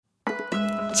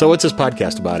So what's this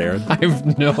podcast about, Aaron? I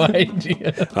have no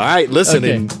idea. All right, listen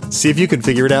and see if you can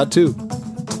figure it out, too.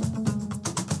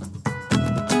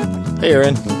 Hey,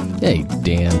 Aaron. Hey,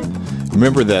 Dan.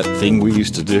 Remember that thing we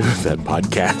used to do, that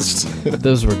podcast?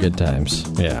 Those were good times.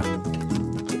 Yeah.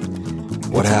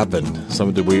 What happened?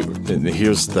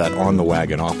 Here's that on the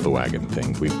wagon, off the wagon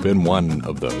thing. We've been one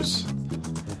of those.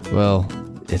 Well,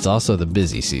 it's also the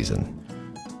busy season.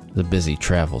 The busy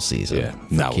travel season. Yeah.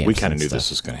 No, we kind of knew this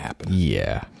was going to happen.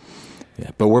 Yeah.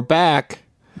 Yeah. But we're back.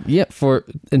 Yeah,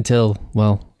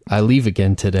 I leave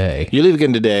again today. You leave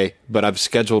again today, but I've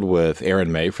scheduled with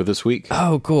Erin May for this week.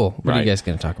 Oh, cool. What are you guys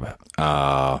going to talk about?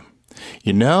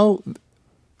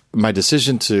 My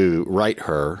decision to write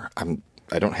her,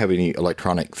 I don't have any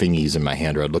electronic thingies in my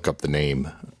hand, or I'd look up the name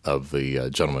of the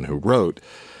gentleman who wrote,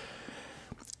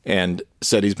 and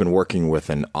said he's been working with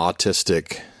an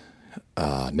autistic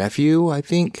nephew, I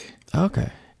think. Okay.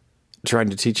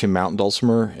 Trying to teach him mountain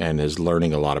dulcimer and is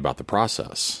learning a lot about the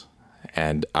process.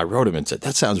 And I wrote him and said,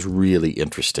 that sounds really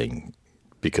interesting,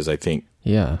 because I think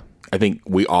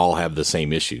we all have the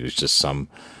same issues, just some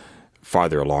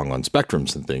farther along on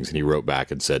spectrums and things. And he wrote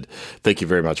back and said, thank you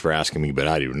very much for asking me, but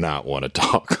I do not want to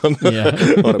talk on a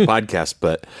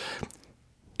podcast.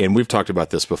 And we've talked about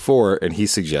this before, and he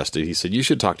said, you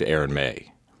should talk to Erin May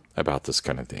about this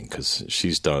kind of thing, because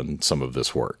she's done some of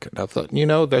this work. And I thought,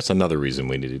 that's another reason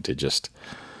we needed to just...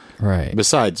 Right.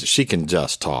 Besides, she can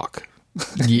just talk.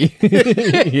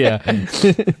 Yeah.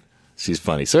 She's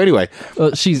funny. So anyway...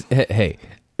 Well, hey,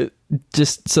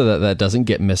 just so that doesn't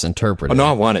get misinterpreted. Oh, no,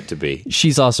 I want it to be.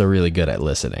 She's also really good at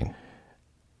listening.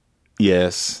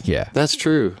 Yes. Yeah. That's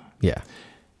true. Yeah.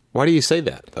 Why do you say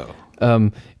that,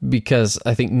 though? Because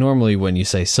I think normally when you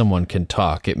say someone can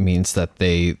talk, it means that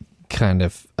they kind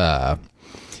of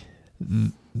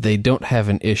they don't have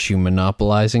an issue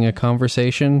monopolizing a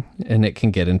conversation, and it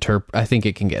can get I think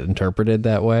it can get interpreted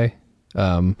that way.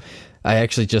 I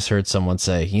actually just heard someone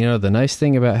say, the nice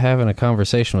thing about having a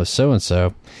conversation with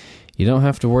so-and-so, you don't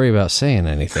have to worry about saying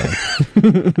anything.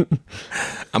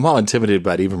 I'm all intimidated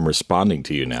about even responding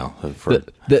to you now.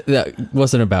 That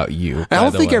wasn't about you. I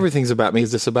don't think everything's about me.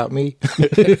 Is this about me?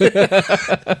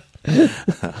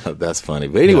 That's funny.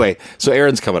 But anyway, so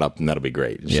Erin's coming up, and that'll be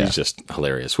great. She's just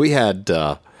hilarious. We had,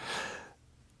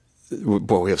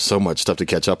 we have so much stuff to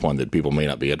catch up on that people may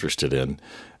not be interested in,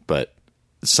 but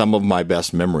some of my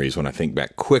best memories when I think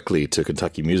back quickly to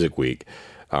Kentucky Music Week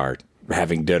are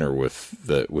having dinner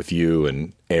with you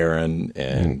and Aaron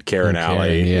and Karen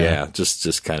Alley. Yeah.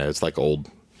 Just kind of, it's like old,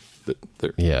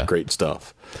 great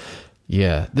stuff.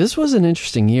 Yeah, this was an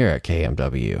interesting year at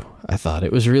KMW. I thought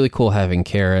it was really cool having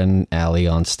Karen Alley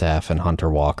on staff and Hunter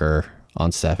Walker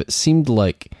on staff. It seemed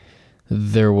like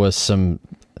there were some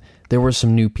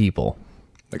new people,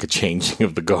 like a changing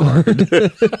of the guard.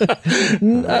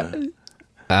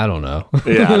 I don't know.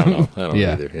 Yeah, I don't know. I don't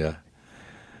know either. Yeah.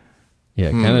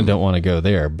 Yeah, kind of don't want to go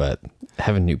there, but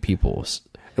having new people was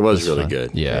really fun.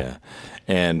 good. Yeah.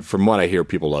 And from what I hear,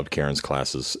 people love Karen's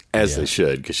classes, as they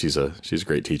should, because she's a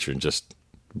great teacher and just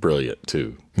brilliant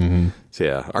too. Mm-hmm. So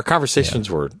yeah, our conversations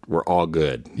were all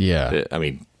good. Yeah. I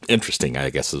mean, interesting,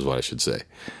 I guess is what I should say.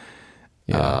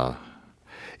 Yeah.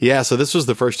 So this was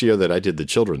the first year that I did the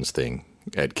children's thing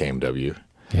at KMW.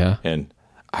 Yeah. And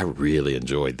I really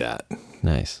enjoyed that.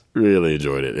 Nice. Really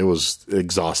enjoyed it. It was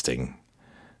exhausting.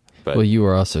 But you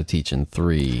were also teaching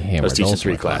 3 hammer I was teaching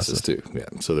dulcimer 3 classes too. Yeah.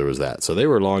 So there was that. So they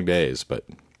were long days, but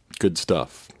good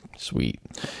stuff. Sweet.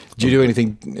 Did you do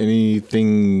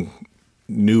anything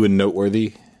new and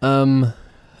noteworthy?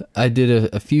 I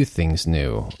did a few things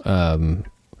new.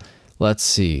 Let's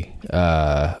see.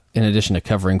 In addition to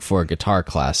covering for a guitar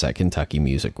class at Kentucky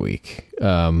Music Week,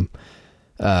 it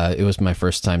was my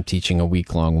first time teaching a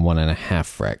week-long 1.5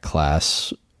 fret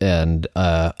class, and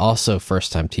also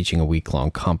first time teaching a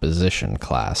week-long composition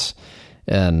class.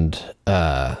 And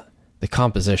the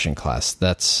composition class,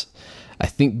 that's, I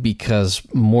think, because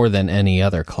more than any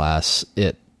other class,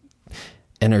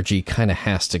 energy kind of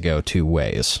has to go 2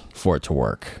 ways for it to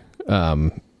work.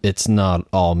 It's not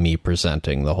all me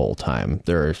presenting the whole time.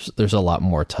 There's a lot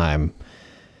more time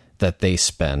that they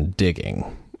spend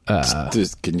digging.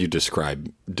 Can you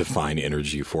define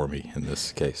energy for me in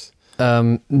this case?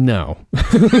 No,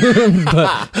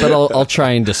 but I'll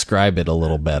try and describe it a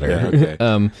little better. Yeah,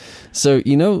 okay. So,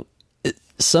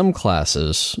 some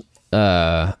classes,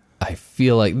 I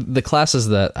feel like the classes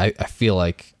that I feel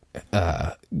like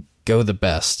go the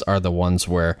best are the ones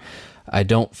where I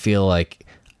don't feel like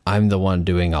I'm the one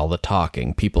doing all the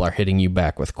talking. People are hitting you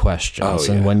back with questions.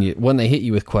 And when they hit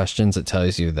you with questions, it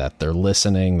tells you that they're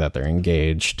listening, that they're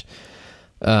engaged.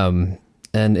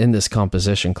 And in this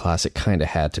composition class, it kind of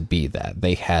had to be that.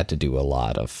 They had to do a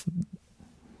lot of,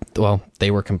 well,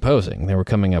 they were composing. They were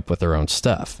coming up with their own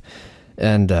stuff.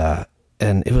 And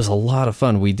it was a lot of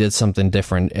fun. We did something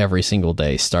different every single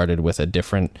day, started with a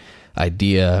different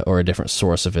idea or a different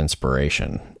source of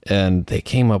inspiration. And they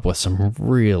came up with some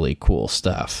really cool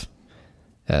stuff.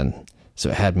 And so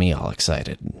it had me all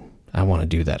excited. I want to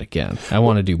do that again. I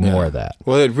want to do more of that.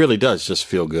 Well, it really does just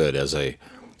feel good as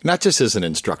not just as an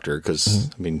instructor, because,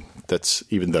 I mean, that's,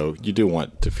 even though you do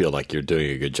want to feel like you're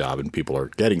doing a good job and people are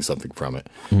getting something from it,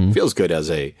 it feels good as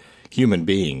a human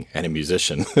being and a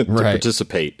musician to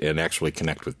participate and actually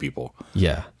connect with people.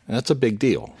 Yeah. And that's a big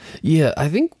deal. Yeah, I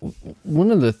think one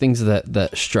of the things that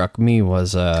struck me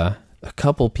was a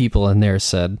couple people in there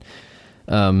said,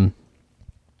 I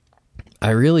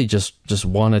really just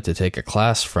wanted to take a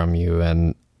class from you,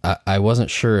 and I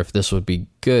wasn't sure if this would be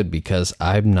good because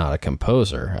I'm not a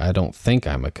composer. I don't think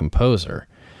I'm a composer.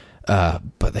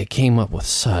 But they came up with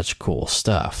such cool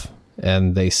stuff.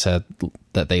 And they said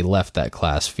that they left that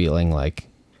class feeling like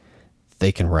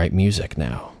they can write music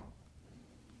now.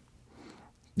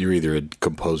 You're either a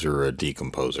composer or a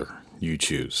decomposer. You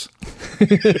choose.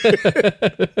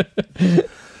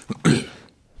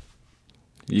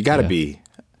 You got to be.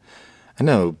 I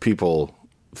know people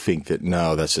think that,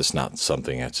 no, that's just not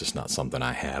something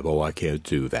I have. Oh, I can't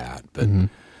do that. But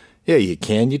yeah, you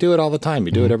can. You do it all the time.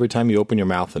 You do it every time you open your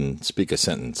mouth and speak a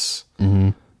sentence.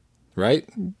 Right?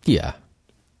 Yeah.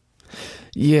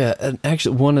 Yeah. And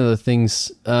actually, one of the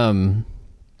things,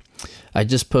 I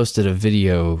just posted a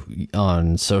video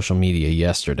on social media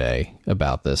yesterday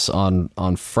about this.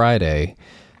 On Friday,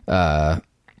 I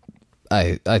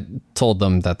told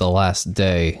them that the last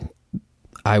day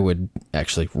I would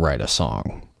actually write a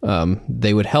song.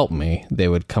 They would help me. They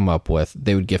would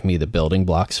give me the building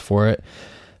blocks for it.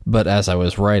 But as I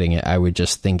was writing it, I would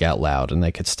just think out loud, and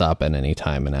they could stop at any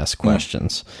time and ask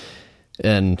questions.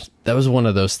 And that was one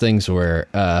of those things where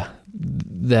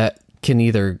that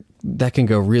can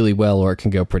go really well, or it can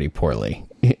go pretty poorly.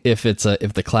 If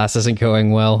the class isn't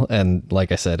going well, and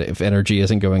like I said, if energy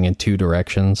isn't going in two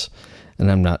directions,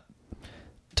 and I'm not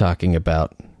talking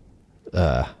about,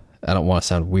 I don't want to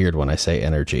sound weird when I say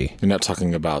energy. You're not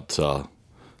talking about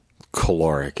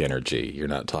caloric energy. You're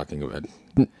not talking about.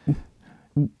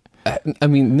 I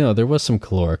mean, no, there was some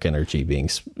caloric energy being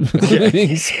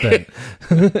spent.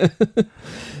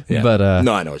 Yeah. But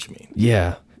no, I know what you mean.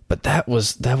 Yeah, but that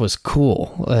was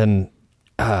cool, and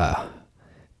that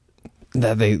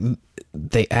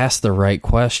they asked the right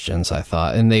questions, I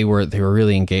thought, and they were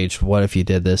really engaged. What if you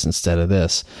did this instead of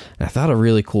this? And I thought a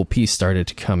really cool piece started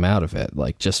to come out of it,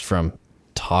 like just from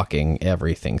talking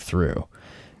everything through.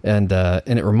 And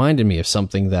it reminded me of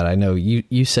something that I know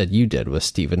you said you did with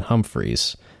Stephen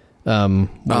Humphries. Where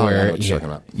you're talking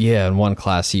about. Yeah, in one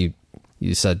class you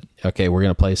said, okay, we're going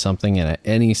to play something, and at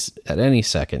any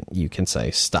second you can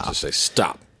say stop. Just say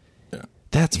stop. Yeah.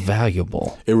 That's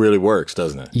valuable. It really works,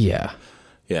 doesn't it? Yeah.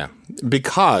 Yeah.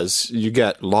 Because you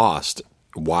get lost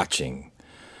watching.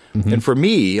 And for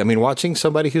me, I mean, watching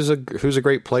somebody who's a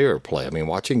great player play. I mean,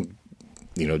 watching,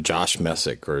 Josh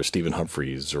Messick or Stephen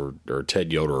Humphries or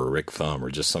Ted Yoder or Rick Thum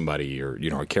or just somebody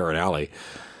or Karen Alley.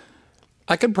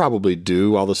 I could probably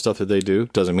do all the stuff that they do.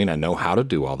 Doesn't mean I know how to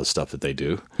do all the stuff that they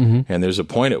do. And there's a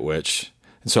point at which,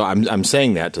 so I'm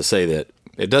saying that to say that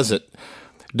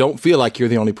don't feel like you're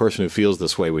the only person who feels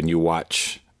this way when you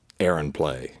watch Aaron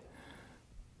play.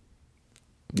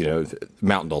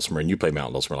 Mountain Dulcimer, and you play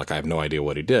Mountain Dulcimer, like I have no idea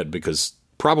what he did, because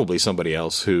probably somebody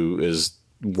else who is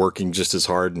working just as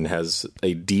hard and has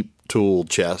a deep tool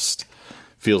chest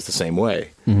feels the same way.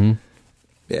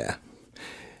 Yeah.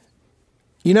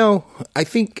 I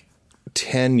think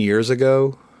 10 years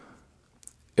ago,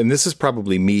 and this is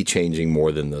probably me changing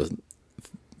more than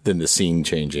the scene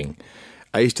changing,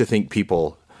 I used to think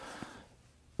people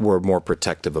were more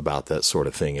protective about that sort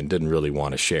of thing and didn't really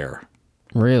want to share.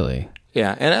 Really?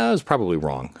 Yeah, and I was probably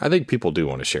wrong. I think people do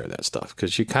want to share that stuff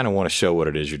because you kind of want to show what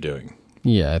it is you're doing.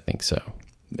 Yeah, I think so.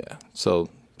 Yeah, so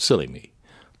silly me.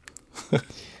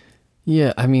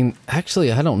 Yeah, I mean,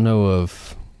 actually, I don't know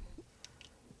of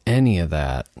any of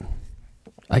that.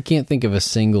 I can't think of a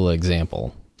single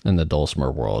example in the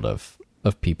dulcimer world of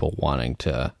people wanting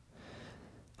to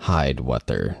hide what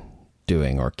they're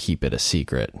doing or keep it a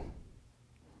secret.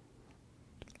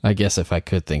 I guess if I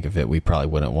could think of it, we probably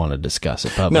wouldn't want to discuss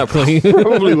it publicly. No,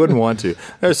 probably wouldn't want to.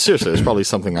 Seriously, it's probably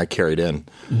something I carried in.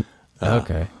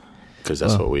 Okay. Because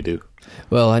that's what we do.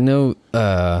 Well, I know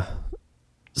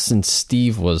since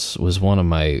Steve was one of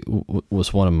my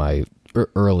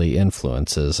early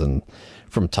influences, and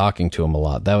from talking to him a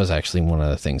lot, that was actually one of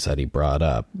the things that he brought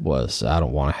up was, I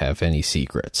don't want to have any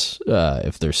secrets.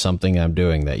 If there's something I'm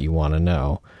doing that you want to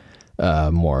know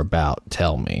more about,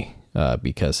 tell me,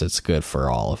 because it's good for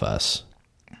all of us.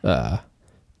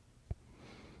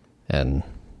 And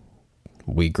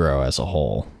we grow as a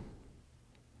whole.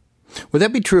 Would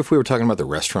that be true if we were talking about the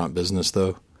restaurant business,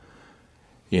 though?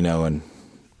 You know, and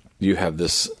you have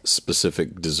this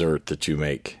specific dessert that you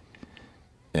make,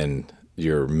 and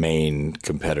your main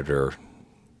competitor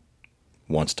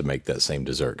wants to make that same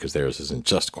dessert because theirs isn't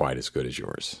just quite as good as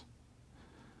yours.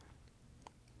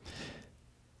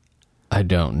 I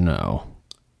don't know.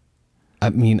 I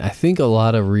mean, I think a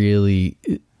lot of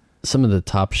some of the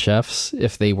top chefs,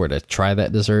 if they were to try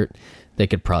that dessert, they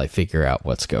could probably figure out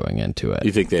what's going into it.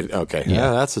 You think that? Okay,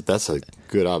 yeah, that's a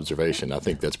good observation. I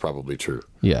think that's probably true.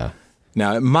 Yeah.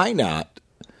 Now it might not.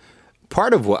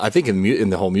 Part of what I think in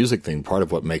the whole music thing, part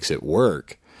of what makes it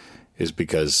work is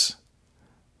because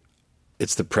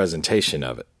it's the presentation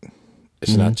of it.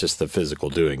 It's not just the physical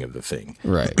doing of the thing,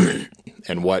 right?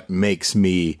 And what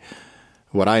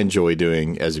I enjoy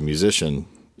doing as a musician,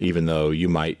 even though you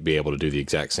might be able to do the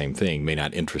exact same thing, may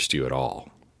not interest you at all.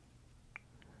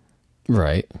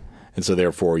 Right. And so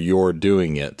therefore you're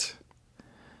doing it.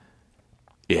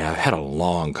 Yeah, I had a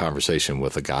long conversation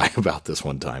with a guy about this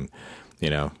one time, you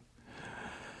know.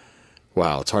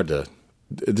 Wow, it's hard to,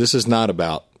 this is not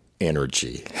about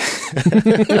energy.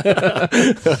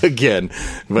 Again,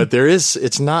 but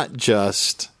it's not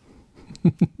just,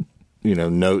 you know,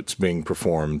 notes being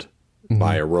performed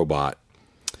by a robot.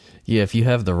 Yeah, if you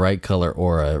have the right color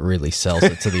aura, it really sells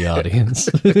it to the audience.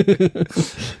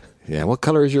 Yeah, what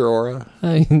color is your aura?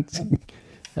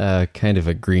 Kind of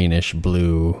a greenish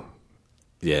blue.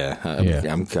 Yeah,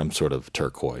 I'm sort of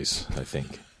turquoise, I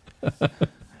think. I don't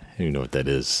even know what that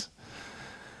is.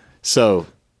 So,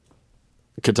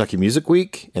 Kentucky Music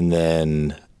Week, and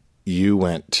then you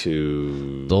went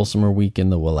to Dulcimer Week in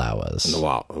the Wallowas.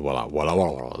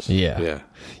 Wallowas. Yeah.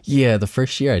 Yeah, the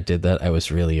first year I did that, I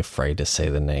was really afraid to say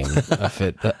the name of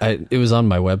it. It was on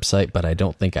my website, but I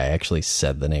don't think I actually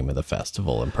said the name of the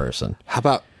festival in person. How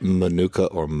about Manuka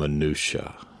or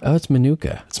Minutia? Oh, it's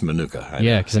Manuka. It's Manuka.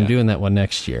 Yeah, because I'm doing that one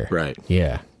next year. Right.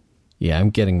 Yeah. Yeah,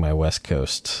 I'm getting my West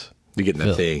Coast. You're getting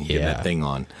that thing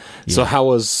on. Yeah. So how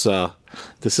was,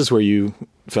 this is where you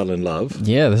fell in love?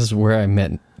 Yeah, this is where I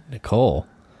met Nicole.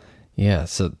 Yeah,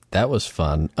 so that was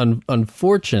fun.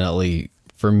 Unfortunately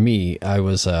for me, I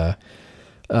was,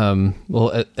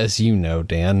 well, as you know,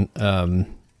 Dan,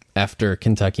 after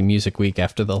Kentucky Music Week,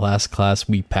 after the last class,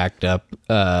 we packed up,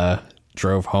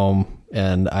 drove home,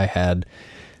 and I had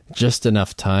just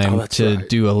enough time to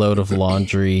do a load of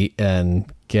laundry and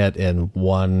get in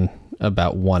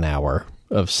about 1 hour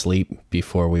of sleep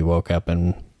before we woke up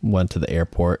and went to the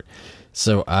airport.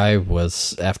 So I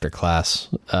was, after class,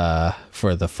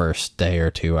 for the first day or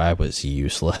two, I was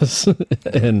useless.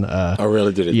 Oh,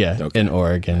 really? Did it? Yeah, okay. In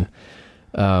Oregon.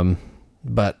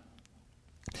 But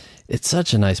it's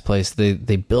such a nice place. They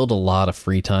build a lot of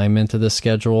free time into the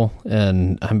schedule,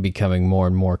 and I'm becoming more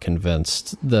and more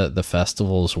convinced that the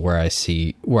festivals where I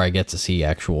get to see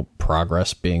actual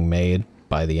progress being made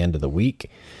by the end of the week.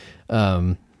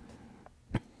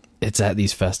 It's at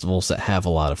these festivals that have a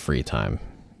lot of free time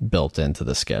built into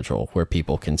the schedule where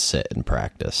people can sit and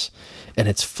practice. And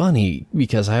it's funny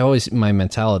because my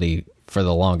mentality for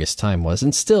the longest time was,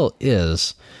 and still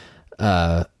is,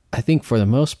 I think for the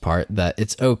most part, that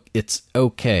it's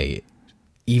okay,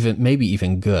 maybe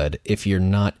even good, if you're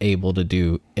not able to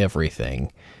do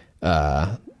everything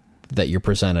that you're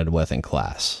presented with in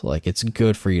class. Like, it's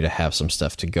good for you to have some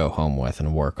stuff to go home with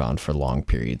and work on for long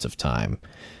periods of time.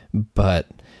 But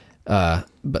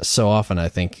so often I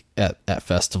think at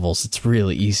festivals, it's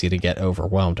really easy to get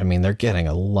overwhelmed. I mean, they're getting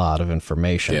a lot of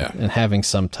information, and having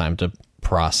some time to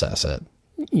process it,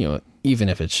 you know, even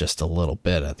if it's just a little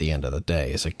bit at the end of the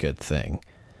day, is a good thing.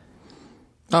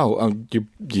 Oh, you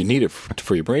need it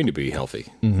for your brain to be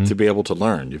healthy, to be able to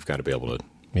learn. You've got to be able to.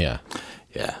 Yeah.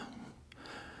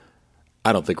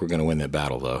 I don't think we're going to win that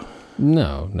battle, though.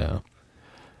 No.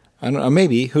 I don't know.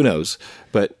 Maybe. Who knows?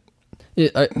 But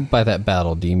by that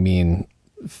battle, do you mean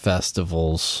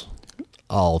festivals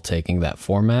all taking that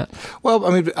format? Well, I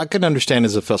mean, I can understand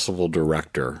as a festival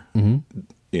director, you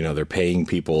know, they're paying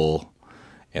people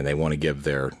and they want to give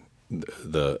the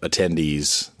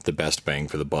attendees the best bang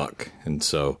for the buck. And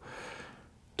so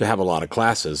to have a lot of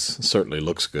classes certainly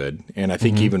looks good. And I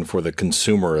think even for the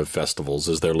consumer of festivals,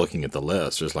 as they're looking at the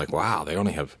list, it's like, wow, they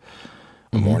only have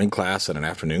a morning class and an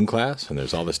afternoon class, and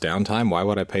there's all this downtime. Why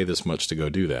would I pay this much to go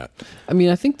do that? I mean,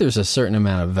 I think there's a certain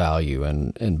amount of value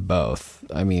in both.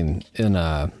 I mean,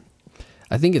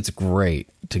 I think it's great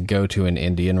to go to an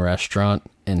Indian restaurant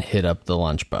and hit up the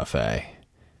lunch buffet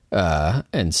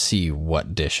and see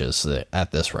what dishes that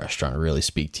at this restaurant really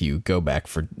speak to you. Go back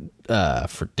for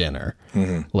dinner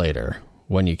later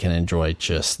when you can enjoy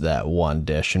just that one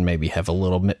dish and maybe have a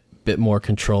little bit more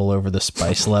control over the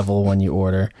spice level when you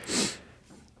order.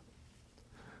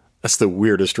 That's the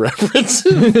weirdest reference,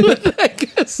 I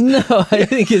guess. No, I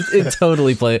think it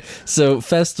totally plays. So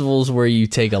festivals where you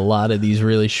take a lot of these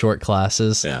really short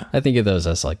classes, I think of those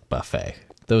as like buffet.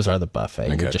 Those are the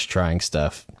buffet. Okay. You're just trying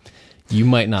stuff. You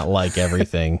might not like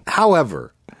everything.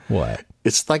 However, what?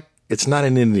 It's not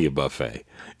an India buffet.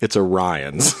 It's a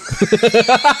Ryan's.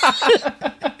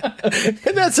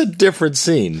 And that's a different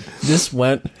scene. This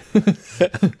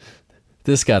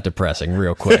got depressing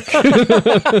real quick.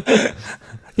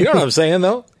 You know what I'm saying,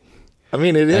 though? I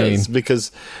mean, it is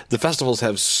because the festivals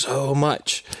have so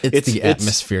much. It's the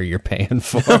atmosphere you're paying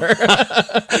for.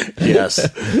 Yes.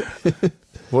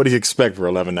 What do you expect for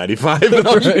 $11.95 and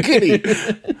all you can eat?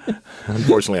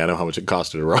 Unfortunately, I know how much it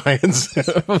cost at Orion's.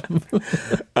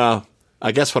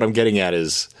 I guess what I'm getting at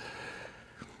is,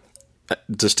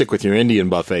 to stick with your Indian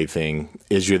buffet thing,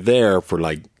 is you're there for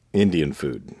like Indian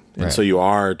food. And so you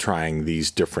are trying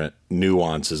these different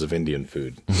nuances of Indian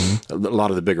food. A lot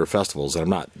of the bigger festivals, and I'm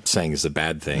not saying it's a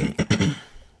bad thing,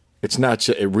 it's not.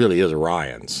 It really is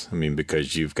Orion's. I mean,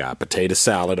 because you've got potato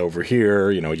salad over here.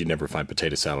 You know, you never find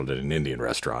potato salad at an Indian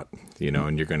restaurant. You know,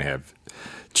 and you're going to have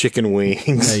chicken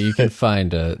wings. Yeah, you can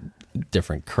find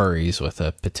different curries with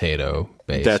a potato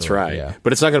base. That's right. Yeah.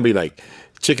 But it's not going to be like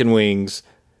chicken wings,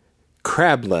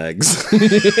 crab legs.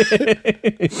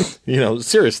 You know,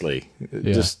 seriously,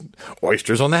 just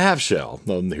oysters on the half shell.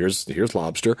 Here's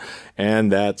lobster,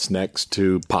 and that's next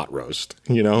to pot roast.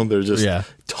 You know, they're just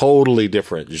totally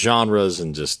different genres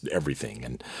and just everything.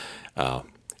 And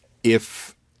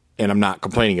and I'm not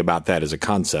complaining about that as a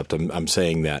concept. I'm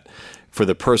saying that for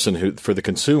the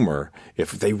consumer,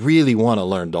 if they really want to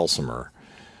learn dulcimer,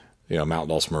 you know, mountain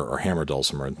dulcimer or hammer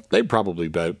dulcimer, they'd probably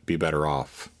be better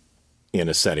off in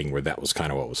a setting where that was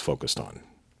kind of what was focused on,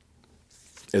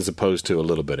 as opposed to a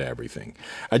little bit of everything.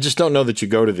 I just don't know that you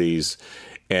go to these,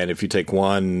 and if you take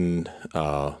one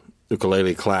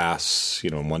ukulele class, you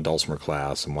know, and one dulcimer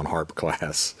class and one harp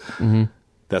class,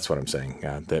 that's what I'm saying.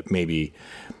 That maybe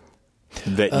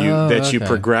you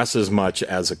progress as much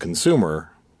as a consumer,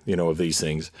 you know, of these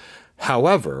things.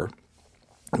 However,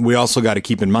 we also got to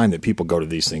keep in mind that people go to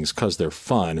these things because they're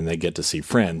fun and they get to see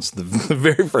friends. The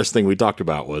very first thing we talked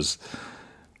about was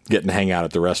getting to hang out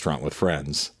at the restaurant with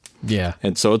friends. Yeah.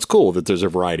 And so it's cool that there's a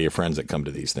variety of friends that come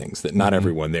to these things, that not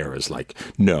everyone there is like,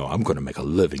 no, I'm going to make a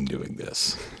living doing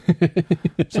this.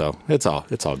 So it's all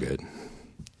good.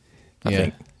 I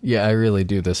think. Yeah, I really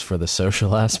do this for the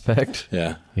social aspect.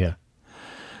 Yeah. Yeah.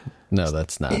 No,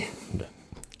 that's not.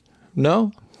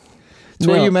 No? It's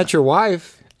where you met your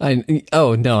wife. I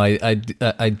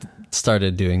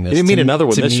started doing this. You didn't meet another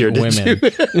one this year, did you?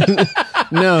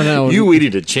 No. We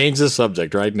need to change the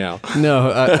subject right now.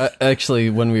 No, actually,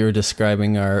 when we were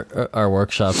describing our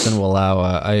workshops in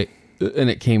Wallowa, and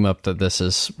it came up that this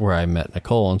is where I met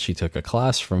Nicole, and she took a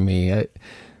class from me.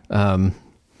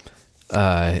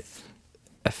 I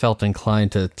felt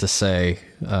inclined to say,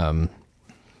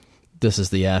 this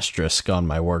is the asterisk on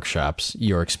my workshops.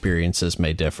 Your experiences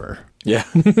may differ. Yeah.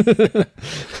 They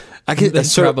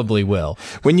probably will.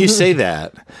 When you say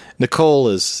that,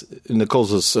 Nicole's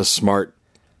a smart,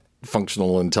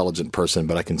 functional, intelligent person,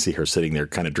 but I can see her sitting there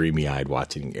kind of dreamy-eyed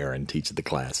watching Aaron teach the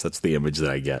class. That's the image that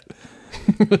I get.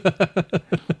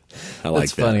 I like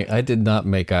That's funny. I did not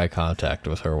make eye contact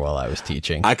with her while I was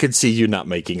teaching. I could see you not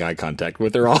making eye contact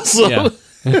with her also. Yeah.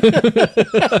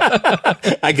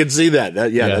 I could see that.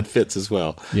 That fits as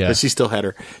well. Yeah. But she still had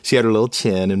her little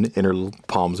chin in her little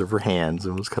palms of her hands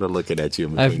and was kind of looking at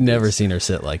you. I've never seen her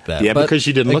sit like that. Yeah, because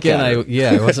you didn't look at her.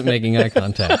 I wasn't making eye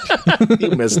contact.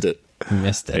 You missed it.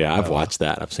 Yeah, I've watched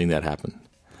that. I've seen that happen.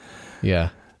 Yeah.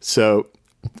 So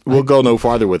we'll go no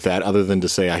farther with that other than to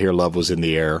say I hear love was in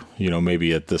the air, you know,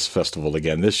 maybe at this festival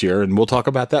again this year, and we'll talk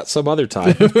about that some other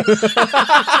time.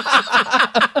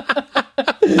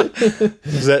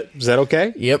 Is that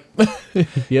okay? Yep.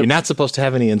 You're not supposed to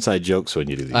have any inside jokes when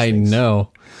you do these things.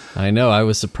 I know. I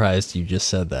was surprised you just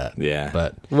said that. Yeah.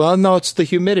 But well, no, it's the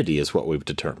humidity is what we've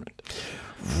determined.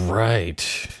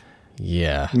 Right.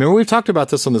 Yeah. Remember, we've talked about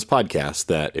this on this podcast,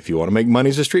 that if you want to make money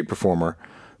as a street performer,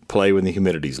 play when the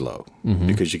humidity's low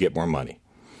because you get more money.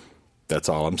 That's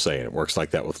all I'm saying. It works like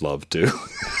that with love, too.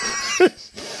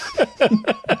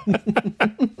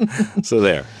 So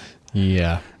there.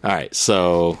 Yeah. All right.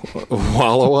 So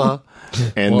Wallowa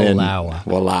and then Wallowa.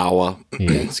 Wallowa.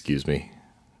 Yeah. Excuse me.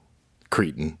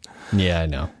 Cretan. Yeah, I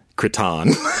know.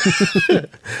 Cretan.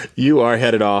 You are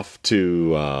headed off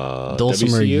to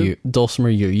Dulcimer WCU? Dulcimer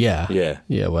U, yeah. Yeah.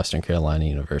 Yeah, Western Carolina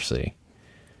University.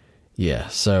 Yeah,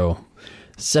 so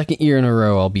second year in a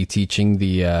row I'll be teaching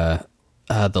the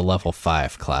level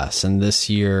 5 class, and this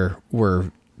year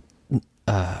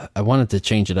I wanted to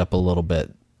change it up a little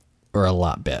bit, or a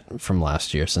lot bit, from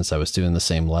last year, since I was doing the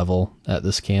same level at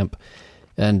this camp.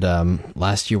 And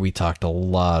last year we talked a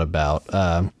lot about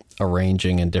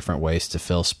arranging in different ways to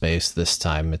fill space. This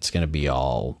time it's going to be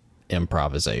all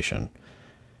improvisation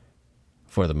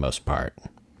for the most part.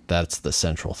 That's the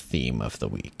central theme of the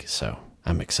week, so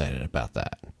I'm excited about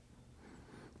that.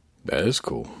 That is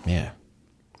cool. Yeah.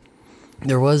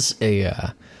 There was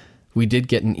we did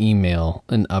get an email,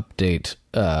 an update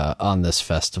on this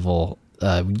festival.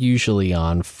 Usually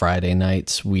on Friday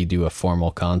nights we do a formal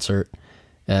concert,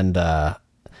 and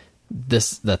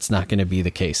that's not going to be the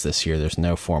case this year. There's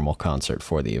no formal concert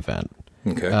for the event.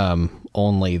 Okay.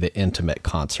 Only the intimate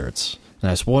concerts. And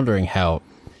I was wondering how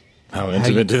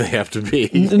intimate do they have to be?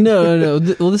 No.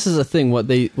 Well, this is a thing. What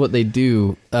they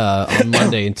do on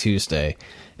Monday and Tuesday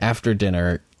after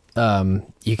dinner,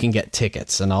 you can get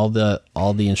tickets, and all the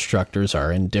instructors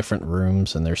are in different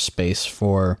rooms, and there's space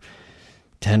for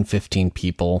 10, 15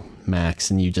 people max,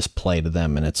 and you just play to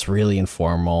them, and it's really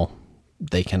informal.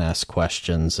 They can ask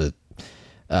questions,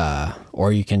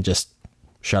 or you can just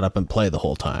shut up and play the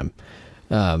whole time.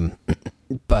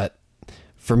 But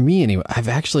for me anyway,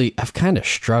 I've kind of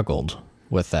struggled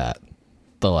with that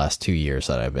the last 2 years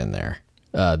that I've been there.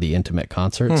 The intimate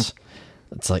concerts.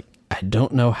 It's like, I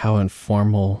don't know how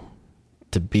informal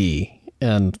to be,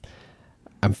 and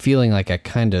I'm feeling like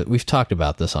we've talked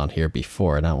about this on here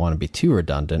before, and I don't want to be too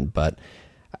redundant, but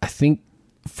I think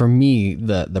for me,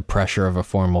 the pressure of a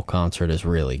formal concert is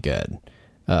really good.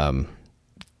 Like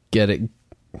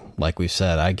we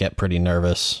said, I get pretty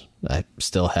nervous. I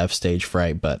still have stage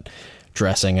fright, but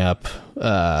dressing up,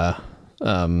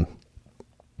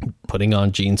 putting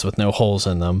on jeans with no holes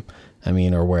in them,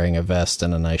 or wearing a vest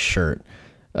and a nice shirt,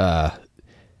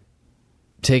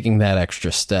 taking that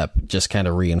extra step just kind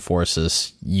of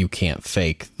reinforces you can't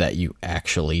fake that you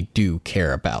actually do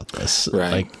care about this.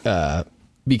 Right.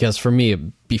 Because for me,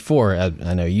 before,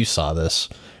 I know you saw this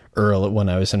early, when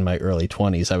I was in my early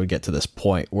 20s, I would get to this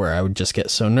point where I would just get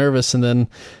so nervous, and then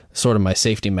sort of my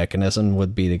safety mechanism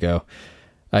would be to go,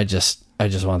 I just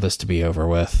want this to be over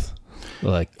with.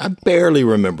 Like, I barely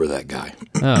remember that guy.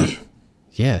 Oh,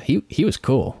 yeah, he was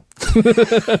cool.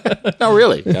 No,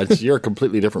 really. You're a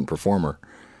completely different performer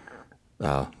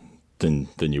than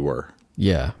you were.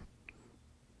 Yeah.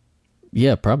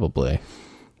 Yeah, probably.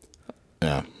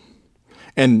 Yeah.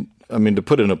 And to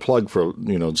put in a plug for,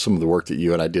 some of the work that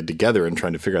you and I did together in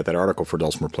trying to figure out that article for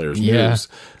Dulcimer Players News,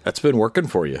 that's been working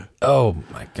for you. Oh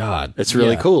my God. It's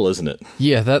really cool, isn't it?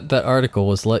 Yeah, that article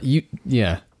was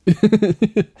yeah.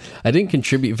 I didn't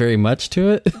contribute very much to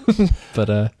it,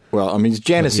 but well,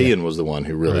 Janice Ian was the one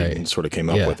who really sort of came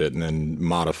up with it, and then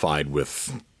modified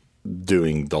with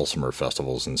doing Dulcimer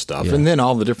festivals and stuff, and then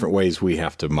all the different ways we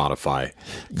have to modify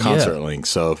concert links.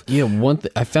 So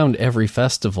I found every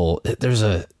festival there's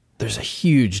a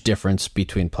huge difference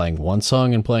between playing one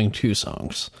song and playing two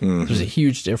songs. Mm-hmm. There's a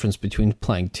huge difference between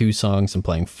playing 2 songs and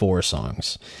playing 4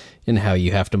 songs, and how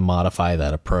you have to modify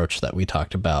that approach that we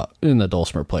talked about in the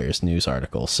Dulcimer Players News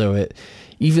article. So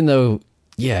even though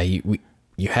you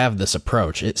have this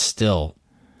approach, it still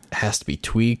has to be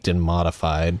tweaked and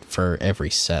modified for every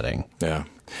setting. Yeah.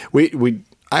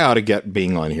 I ought to get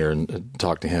Bing on here and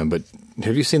talk to him, but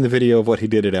have you seen the video of what he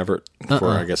did at Everett for,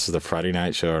 I guess, the Friday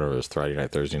night show, or it was Friday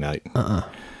night, Thursday night?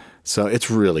 So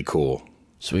it's really cool.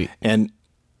 Sweet. And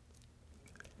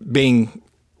Bing,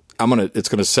 it's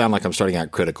going to sound like I'm starting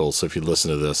out critical, so if you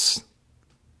listen to this,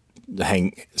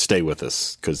 stay with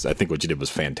us, because I think what you did was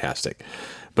fantastic.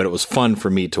 But it was fun for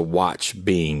me to watch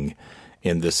Bing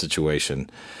in this situation.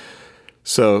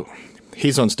 So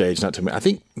he's on stage, not too many. I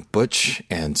think Butch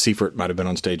and Seifert might have been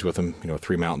on stage with him,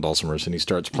 3 mountain dulcimers, and he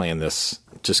starts playing this,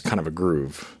 just kind of a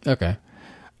groove. Okay.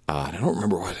 I don't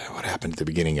remember what happened at the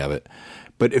beginning of it,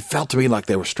 but it felt to me like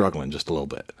they were struggling just a little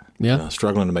bit. Yeah.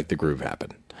 Struggling to make the groove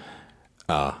happen.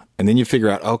 And then you figure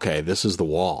out, okay, this is The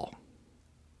Wall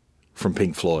from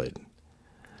Pink Floyd.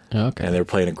 Okay. And they're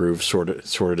playing a groove sort of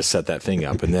to set that thing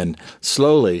up. And then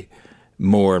slowly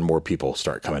more and more people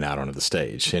start coming out onto the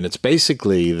stage. And it's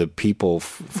basically the people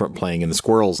from playing in the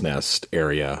Squirrel's Nest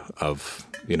area of,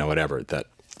 at Everett.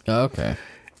 Okay.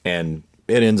 And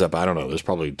it ends up, I don't know, there's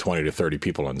probably 20 to 30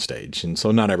 people on stage. And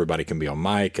so not everybody can be on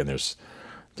mic. And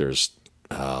there's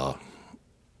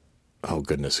oh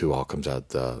goodness, who all comes out?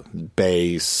 The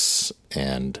bass,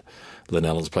 and Lynn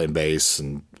Ellen's playing bass,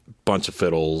 and bunch of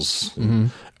fiddles,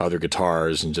 and other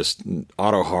guitars, and just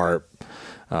auto harp.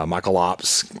 Michael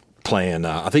Ops playing.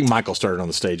 I think Michael started on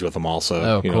the stage with them also.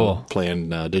 Oh, cool. Playing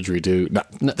didgeridoo.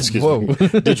 Excuse me,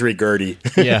 didgeridoo.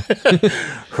 Yeah,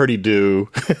 hurdy-doo.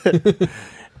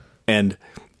 And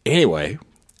anyway,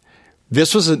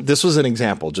 this was an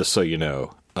example, just so you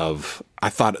know, of I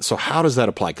thought. So how does that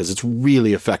apply? Because it's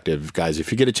really effective, guys.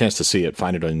 If you get a chance to see it,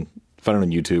 find it on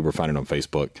YouTube or find it on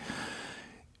Facebook.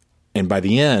 And by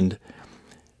the end,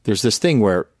 there's this thing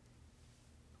where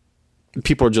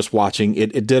people are just watching.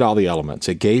 It did all the elements.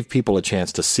 It gave people a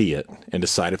chance to see it and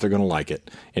decide if they're going to like it,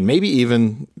 and maybe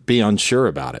even be unsure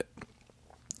about it.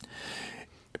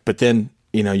 But then,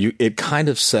 it kind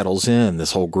of settles in.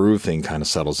 This whole groove thing kind of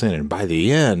settles in. And by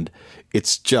the end,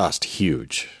 it's just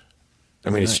huge. I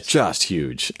mean, Nice. It's just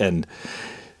huge. And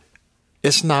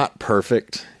it's not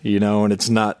perfect, and it's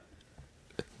not,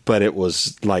 but it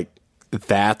was like,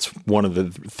 that's one of the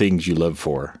things you live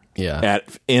for. Yeah.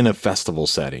 In a festival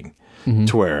setting.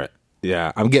 To where,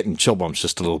 I'm getting chill bumps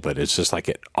just a little bit. It's just like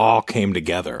it all came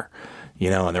together,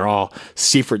 and they're all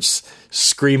Seifert's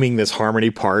screaming this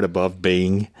harmony part above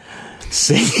Bing,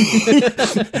 singing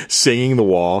the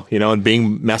wall, and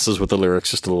Bing messes with the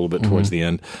lyrics just a little bit towards the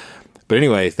end. But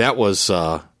anyway, that was,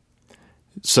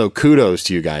 so kudos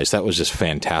to you guys. That was just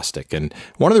fantastic. And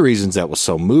one of the reasons that was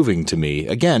so moving to me,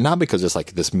 again, not because it's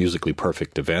like this musically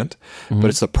perfect event, but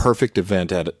it's the perfect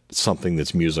event at something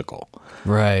that's musical.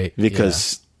 Right.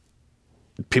 Because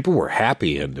people were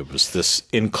happy, and it was this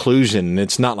inclusion. And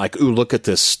it's not like, ooh, look at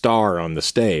this star on the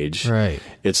stage. Right.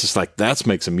 It's just like, let's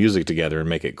make some music together and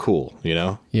make it cool,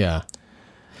 Yeah.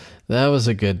 That was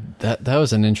that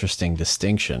was an interesting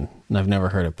distinction. And I've never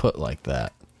heard it put like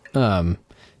that.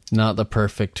 Not the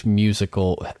perfect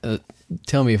musical.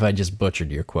 Tell me if I just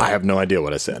butchered your quote. I have no idea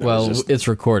what I said. Well, it's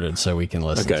recorded, so we can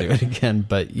listen to it again.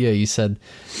 But yeah, you said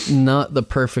not the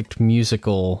perfect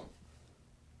musical,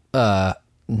 not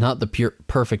the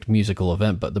perfect musical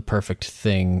event, but the perfect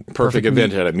thing. Perfect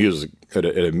event at a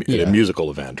musical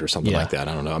event or something like that.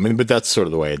 I don't know. I mean, but that's sort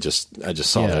of the way I just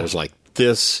saw that. It was like,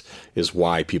 this is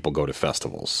why people go to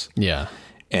festivals. Yeah.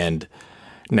 And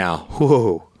now,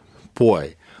 whoa,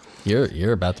 boy.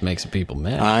 You're about to make some people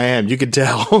mad. I am. You can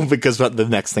tell, because the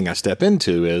next thing I step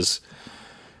into is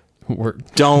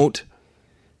don't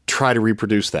try to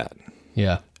reproduce that.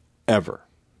 Yeah. Ever.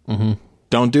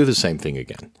 Don't do the same thing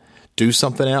again. Do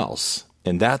something else.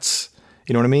 And that's,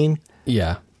 you know what I mean?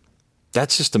 Yeah.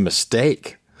 That's just a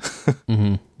mistake.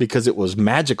 Because it was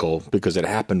magical, because it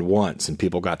happened once and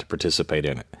people got to participate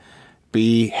in it.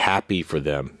 Be happy for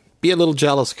them. Be a little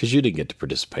jealous because you didn't get to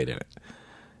participate in it.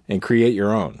 And create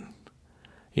your own.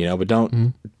 But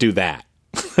don't do that.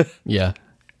 Yeah.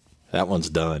 That one's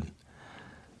done.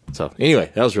 So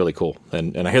anyway, that was really cool.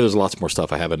 And I hear there's lots more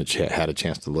stuff. I haven't had a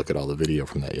chance to look at all the video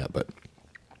from that yet, but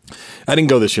I didn't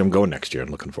go this year. I'm going next year. I'm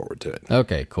looking forward to it.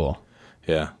 Okay, cool.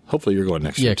 Yeah. Hopefully you're going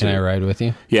next year too. Yeah, can I ride with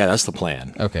you? Yeah, that's the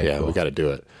plan. Okay, yeah, cool. We got to do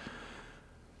it.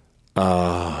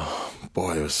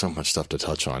 Boy, there was so much stuff to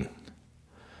touch on.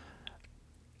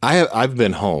 I've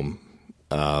been home.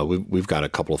 We've got a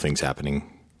couple of things happening.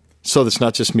 So it's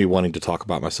not just me wanting to talk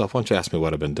about myself. Why don't you ask me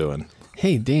what I've been doing?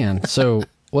 Hey, Dan. So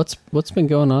what's been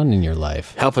going on in your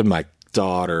life? Helping my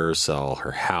daughter sell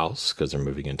her house because they're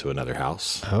moving into another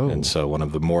house. Oh. And so one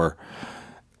of the more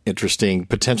interesting,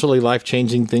 potentially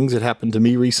life-changing things that happened to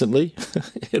me recently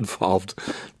involved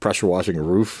pressure washing a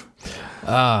roof.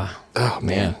 Oh,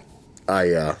 man.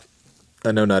 I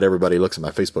know not everybody looks at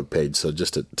my Facebook page, so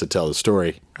just to tell the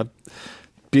story, a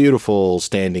beautiful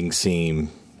standing seam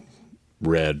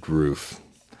red roof.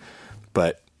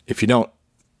 But if you don't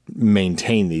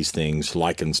maintain these things,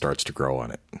 lichen starts to grow on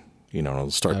it.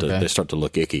 They start to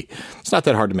look icky. It's not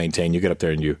that hard to maintain. You get up there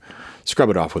and you scrub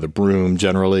it off with a broom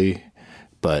generally,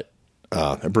 but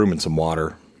a broom and some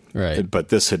water. Right. But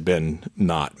this had been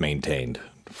not maintained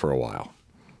for a while.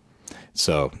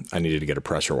 So I needed to get a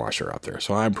pressure washer out there.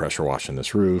 So I'm pressure washing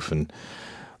this roof and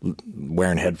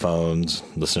wearing headphones,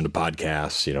 listening to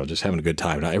podcasts, just having a good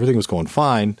time. Now, everything was going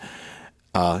fine.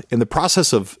 In the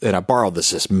process of, and I borrowed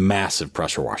this massive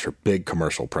pressure washer, big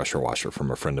commercial pressure washer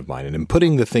from a friend of mine. And in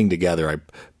putting the thing together, I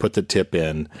put the tip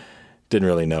in, didn't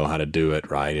really know how to do it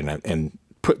right. And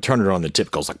turn it on, the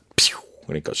tip goes like, pew,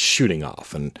 and it goes shooting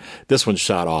off. And this one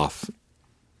shot off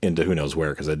into who knows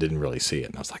where because I didn't really see it.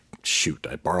 And I was like, shoot,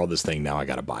 I borrowed this thing. Now I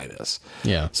got to buy this.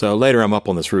 Yeah. So later I'm up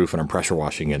on this roof and I'm pressure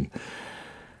washing and,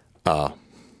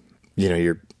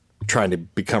 you're trying to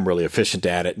become really efficient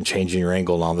at it and changing your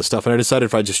angle and all this stuff. And I decided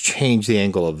if I just change the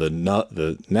angle of the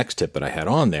next tip that I had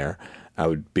on there, I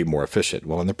would be more efficient.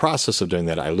 Well, in the process of doing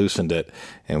that, I loosened it.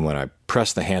 And when I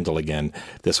pressed the handle again,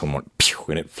 this one went pew,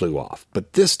 and it flew off.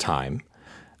 But this time,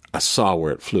 I saw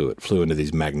where it flew. It flew into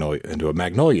into a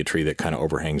magnolia tree that kind of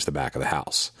overhangs the back of the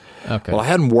house. Okay. Well, I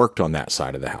hadn't worked on that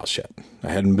side of the house yet. I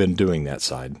hadn't been doing that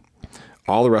side.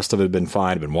 All the rest of it had been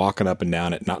fine. I'd been walking up and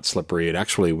down it, not slippery. It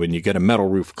actually, when you get a metal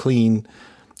roof clean,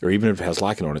 or even if it has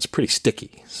lichen on it, it's pretty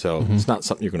sticky. So it's not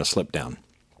something you're going to slip down.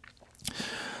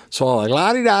 So I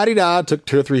la-di-da-di-da, took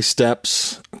 2 or 3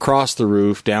 steps across the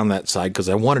roof, down that side, because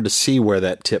I wanted to see where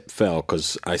that tip fell,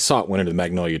 because I saw it went into the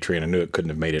magnolia tree, and I knew it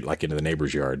couldn't have made it like into the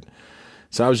neighbor's yard.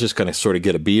 So I was just going to sort of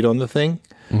get a bead on the thing,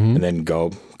 and then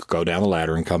go down the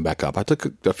ladder and come back up. I took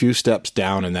a few steps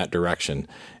down in that direction,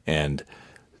 and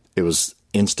it was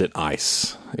instant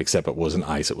ice, except it wasn't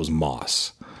ice, it was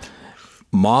moss.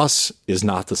 Moss is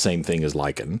not the same thing as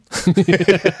lichen.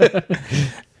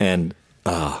 And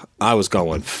I was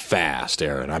going fast,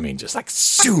 Aaron. I mean, just like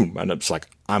zoom, and it's like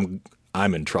I'm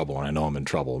in trouble, and I know I'm in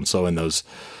trouble. And so in those,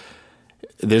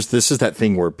 this is that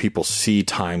thing where people see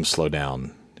time slow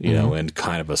down, you know, in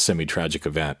kind of a semi-tragic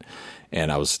event.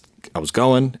 And I was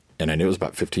going, and I knew it was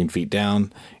about 15 feet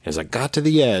down. As I got to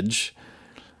the edge,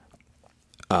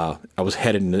 I was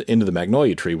headed into the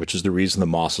magnolia tree, which is the reason the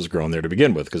moss was growing there to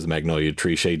begin with, because the magnolia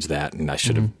tree shades that, and I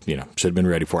should have been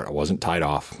ready for it. I wasn't tied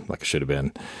off like I should have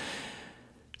been.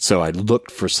 So I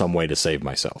looked for some way to save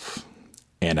myself,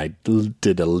 and I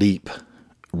did a leap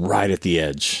right at the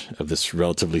edge of this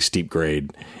relatively steep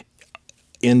grade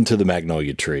into the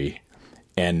magnolia tree.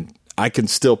 And I can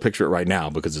still picture it right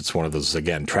now because it's one of those,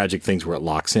 again, tragic things where it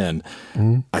locks in.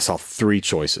 I saw 3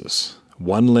 choices.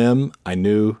 One limb I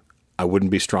knew I wouldn't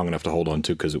be strong enough to hold on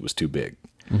to because it was too big.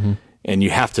 And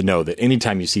you have to know that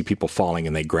anytime you see people falling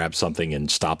and they grab something and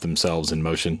stop themselves in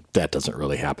motion, that doesn't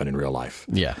really happen in real life.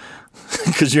 Yeah.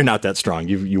 Because you're not that strong.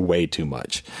 You weigh too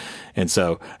much. And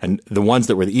the ones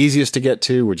that were the easiest to get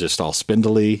to were just all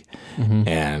spindly.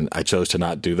 And I chose to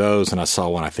not do those. And I saw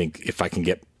one, I think if I can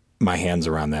get my hands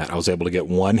around that, I was able to get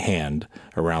one hand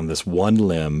around this one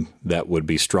limb that would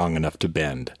be strong enough to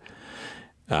bend.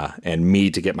 And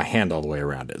me to get my hand all the way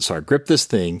around it. So I grip this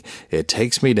thing, it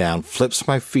takes me down, flips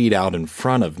my feet out in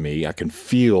front of me. I can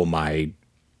feel my,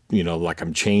 like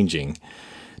I'm changing.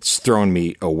 It's throwing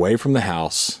me away from the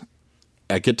house.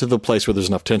 I get to the place where there's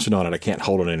enough tension on it, I can't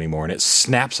hold it anymore, and it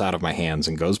snaps out of my hands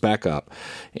and goes back up,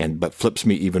 but flips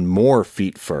me even more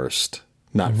feet first.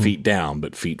 Not feet down,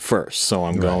 but feet first. So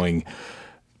I'm going...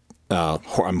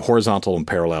 I'm horizontal and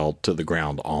parallel to the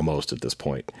ground almost at this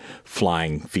point,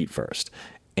 flying feet first.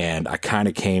 And I kind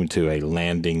of came to a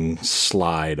landing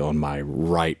slide on my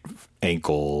right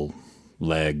ankle,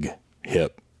 leg,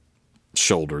 hip,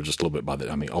 shoulder, just a little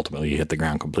bit ultimately you hit the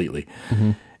ground completely.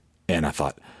 And I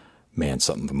thought, man,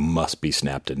 something must be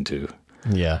snapped into.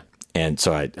 Yeah. And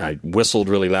so I whistled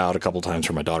really loud a couple of times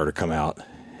for my daughter to come out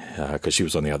because she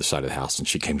was on the other side of the house. And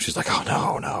she came, she's like,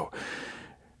 oh, no.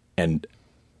 And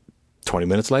 20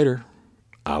 minutes later,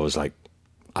 I was like,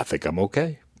 I think I'm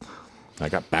okay. I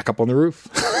got back up on the roof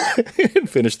and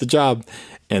finished the job,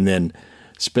 and then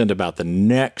spent about the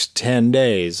next 10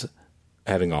 days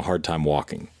having a hard time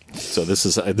walking. So this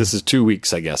is 2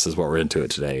 weeks, I guess, is what we're into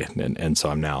it today. And so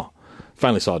I'm now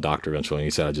finally saw a doctor eventually, and he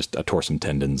said I tore some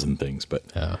tendons and things. But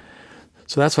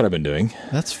so that's what I've been doing.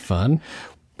 That's fun.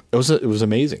 It was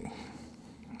amazing.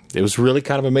 It was really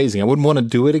kind of amazing. I wouldn't want to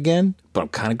do it again, but I'm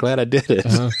kind of glad I did it.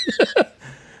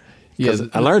 Because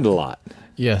I learned a lot.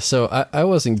 Yeah, so I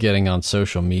wasn't getting on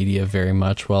social media very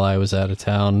much while I was out of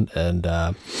town, and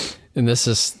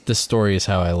this story is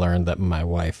how I learned that my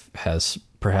wife has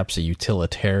perhaps a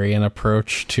utilitarian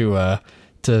approach to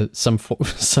some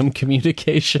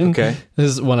communication. Okay, this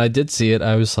is when I did see it,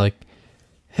 I was like,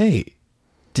 "Hey,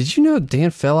 did you know Dan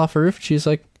fell off a roof?" She's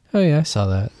like, "Oh yeah, I saw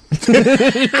that."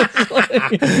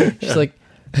 She's like,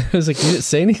 I was like, "You didn't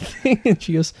say anything?" And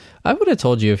she goes, "I would have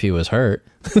told you if he was hurt."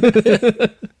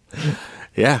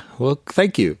 Yeah, well,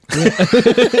 thank you.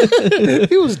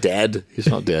 He was dead. He's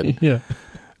not dead. Yeah.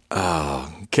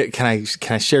 Can I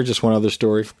share just one other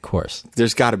story? Of course.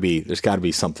 There's got to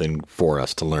be something for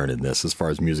us to learn in this as far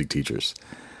as music teachers.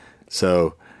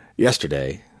 So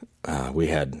yesterday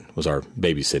was our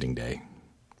babysitting day.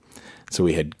 So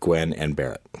we had Gwen and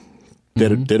Barrett.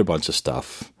 Did a bunch of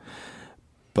stuff,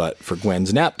 but for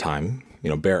Gwen's nap time,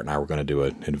 Barrett and I were going to do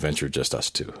an adventure, just us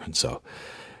two, and so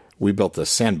we built this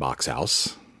sandbox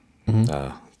house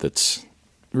that's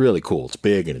really cool. It's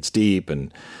big and it's deep,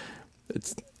 and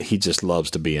he just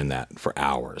loves to be in that for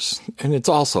hours. And it's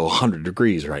also 100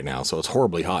 degrees right now, so it's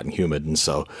horribly hot and humid. And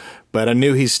so, but I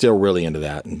knew he's still really into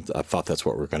that, and I thought that's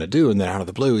what we were going to do. And then out of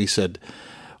the blue, he said,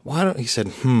 why don't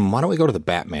we go to the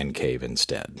Batman cave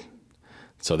instead?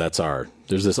 So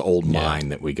there's this old mine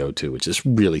that we go to, which is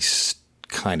really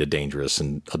kind of dangerous,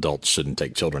 and adults shouldn't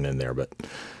take children in there, but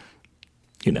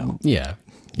Yeah.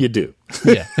 You do.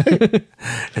 Yeah.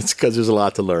 It's because there's a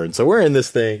lot to learn. So we're in this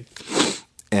thing,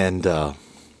 and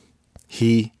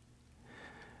he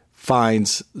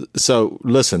finds. So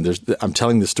listen, I'm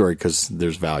telling this story because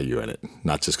there's value in it,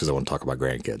 not just because I want to talk about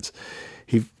grandkids.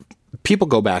 People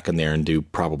go back in there and do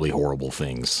probably horrible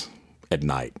things at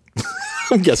night.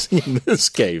 I'm guessing in this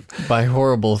cave. By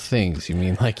horrible things, you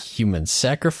mean like human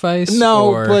sacrifice?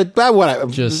 No, but what?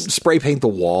 Just spray paint the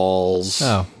walls.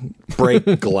 Oh,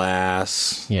 break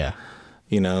glass. Yeah.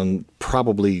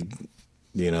 Probably,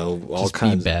 all just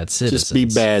kinds. Be bad citizens. Just be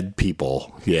bad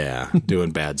people. Yeah,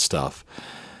 doing bad stuff.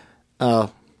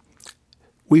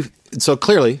 So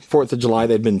clearly 4th of July,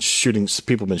 people have been shooting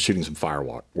some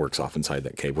fireworks off inside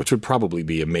that cave, which would probably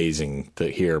be amazing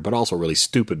to hear, but also really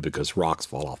stupid because rocks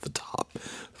fall off the top,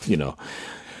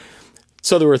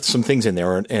 So there were some things in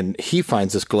there, and he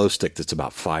finds this glow stick that's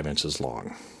about 5 inches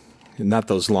long. And not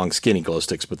those long skinny glow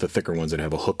sticks, but the thicker ones that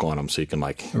have a hook on them so you can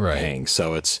hang.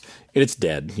 So it's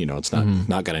dead, it's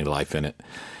not got any life in it.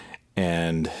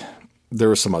 And there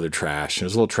was some other trash. It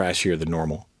was a little trashier than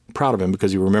normal. Proud of him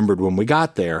because he remembered when we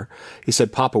got there, he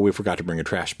said, "Papa, we forgot to bring a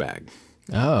trash bag."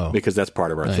 Oh. Because that's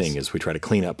part of our thing is we try to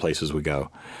clean up places we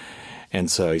go. And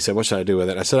so he said, "What should I do with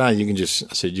it?" I said, you can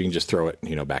just throw it,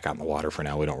 back out in the water for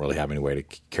now. We don't really have any way to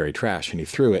carry trash. And he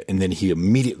threw it. And then he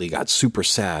immediately got super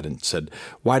sad and said,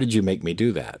 "Why did you make me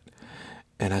do that?"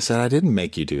 And I said, "I didn't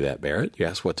make you do that, Barrett. You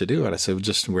asked what to do." And I said,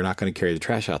 we're not going to carry the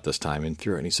trash out this time, and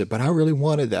threw it. And he said, "But I really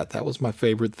wanted that. That was my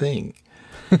favorite thing."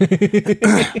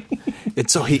 And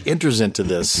so he enters into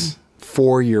this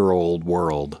 4-year-old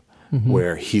world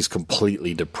where he's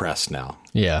completely depressed now.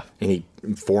 Yeah. And he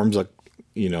forms a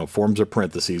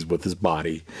parentheses with his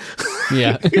body.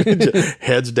 Yeah.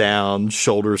 Heads down,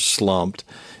 shoulders slumped,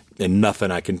 and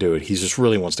nothing I can do it. He just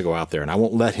really wants to go out there, and I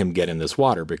won't let him get in this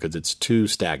water because it's too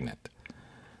stagnant.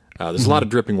 There's a lot of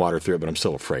dripping water through it, but I'm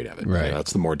still afraid of it. Right.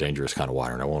 That's the more dangerous kind of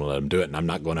water, and I won't let him do it, and I'm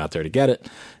not going out there to get it.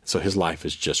 So his life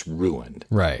is just ruined.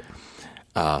 Right.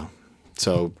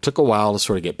 So it took a while to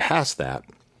sort of get past that.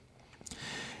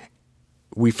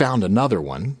 We found another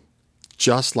one,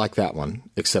 just like that one,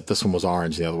 except this one was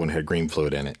orange, the other one had green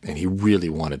fluid in it, and he really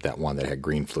wanted that one that had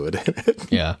green fluid in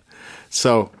it. Yeah.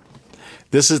 So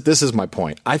this is my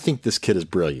point. I think this kid is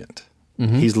brilliant.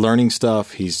 He's learning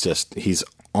stuff. He's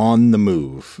on the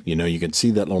move. You can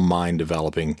see that little mind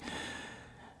developing,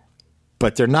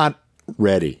 but they're not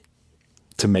ready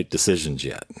to make decisions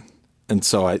yet. And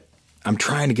so I'm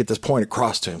trying to get this point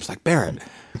across to him. It's like, Barrett,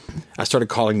 I started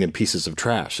calling them pieces of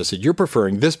trash. I said, "You're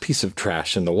preferring this piece of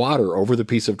trash in the water over the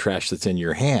piece of trash that's in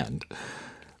your hand.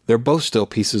 They're both still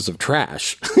pieces of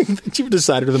trash that you've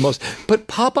decided are the most. But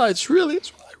Papa, it's what I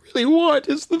really want.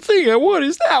 Is the thing I want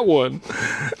is that one."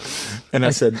 And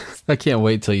I said, I can't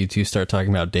wait till you two start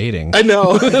talking about dating. I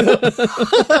know.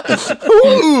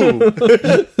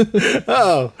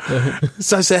 Oh.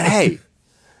 So I said, "Hey,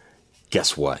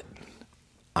 guess what?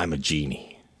 I'm a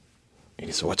genie." And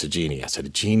he said, "What's a genie?" I said, "A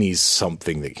genie's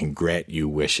something that can grant you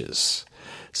wishes."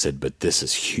 I said, "But this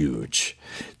is huge.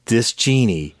 This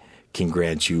genie can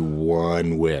grant you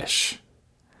one wish.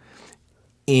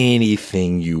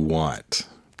 Anything you want.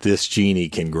 This genie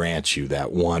can grant you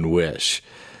that one wish.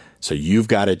 So you've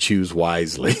got to choose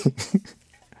wisely."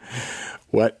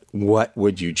 What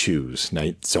would you choose? Now,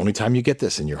 it's the only time you get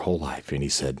this in your whole life. And he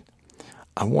said,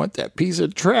 "I want that piece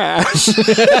of trash."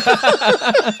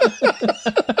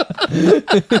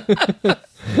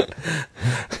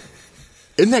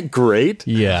 Isn't that great?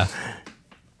 Yeah.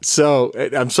 So,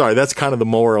 I'm sorry, that's kind of the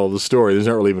moral of the story. There's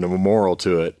not really even a moral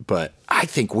to it, but I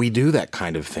think we do that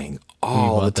kind of thing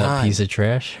all the time. That piece of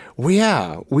trash? We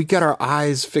got our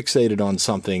eyes fixated on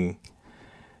something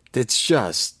that's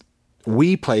just,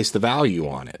 we place the value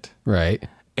on it. Right.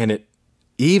 And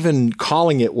even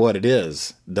calling it what it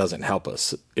is doesn't help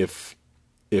us if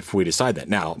we decide that.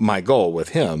 Now, my goal with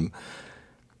him,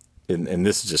 and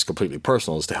this is just completely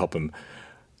personal, is to help him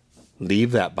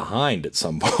leave that behind at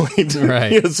some point.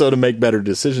 Right. So to make better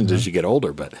decisions as you get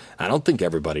older. But I don't think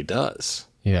everybody does.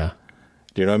 Yeah.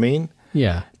 Do you know what I mean?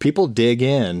 Yeah. People dig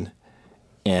in,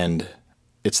 and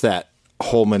it's that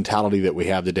whole mentality that we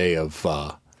have today of,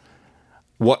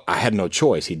 what I had no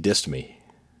choice. He dissed me.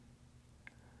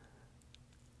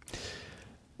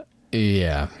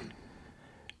 Yeah.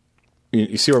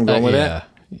 You see where I'm going with yeah.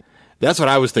 that? That's what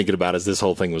I was thinking about as this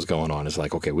whole thing was going on. It's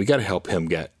like, okay, we got to help him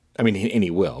get, and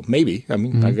he will. Maybe.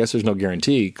 I guess there's no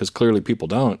guarantee because clearly people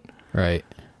don't. Right.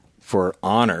 for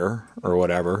honor or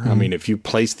whatever. Mm-hmm. I mean, if you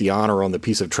place the honor on the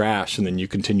piece of trash and then you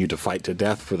continue to fight to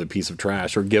death for the piece of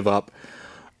trash, or give up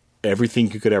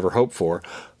everything you could ever hope for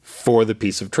the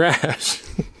piece of trash,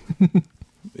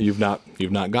 you've not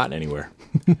gotten anywhere.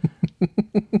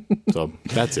 So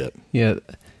that's it. Yeah.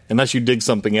 Unless you dig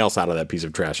something else out of that piece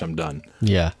of trash, I'm done.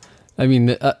 Yeah. I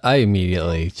mean, I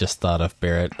immediately just thought of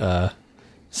Barrett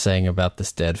saying about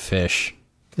this dead fish.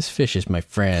 This fish is my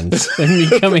friend. I'm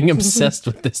becoming obsessed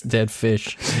with this dead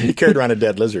fish. He carried around a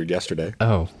dead lizard yesterday.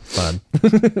 Oh, fun.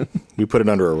 We put it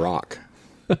under a rock.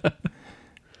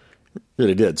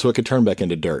 Really did. So it could turn back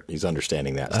into dirt. He's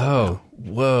understanding that stuff now.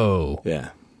 Whoa. Yeah.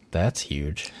 That's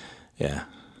huge. Yeah.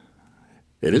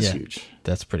 It is huge.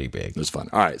 That's pretty big. It was fun.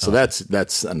 All right. So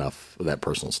that's enough of that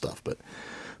personal stuff. But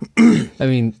I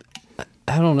mean,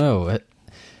 I don't know.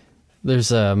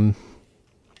 There's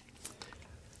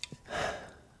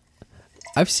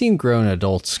I've seen grown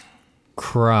adults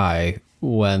cry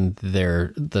when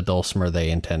the Dulcimer they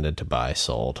intended to buy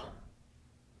sold.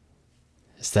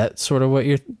 Is that sort of what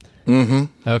you're... Mm-hmm.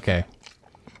 Okay.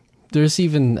 There's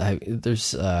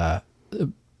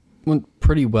one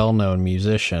pretty well-known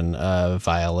musician,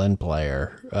 violin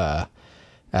player,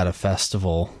 at a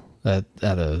festival, at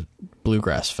a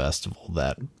bluegrass festival,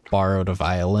 that borrowed a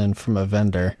violin from a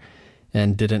vendor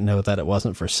and didn't know that it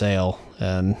wasn't for sale,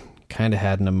 and kind of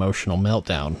had an emotional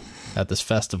meltdown at this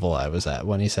festival I was at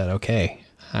when he said, okay,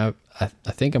 I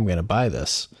think I'm going to buy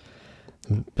this.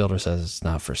 The builder says it's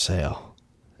not for sale.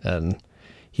 And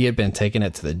he had been taking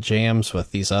it to the jams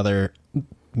with these other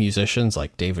musicians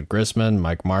like David Grisman,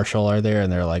 Mike Marshall are there,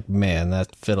 and they're like, man,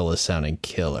 that fiddle is sounding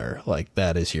killer. Like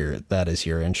that is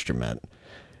your instrument.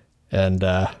 And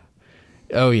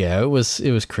it was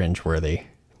cringeworthy.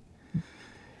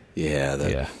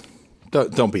 Yeah,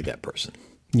 don't be that person.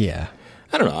 Yeah.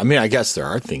 I don't know. I mean, I guess there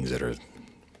are things that are...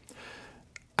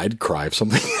 I'd cry if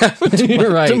something happened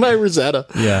to my Rosetta.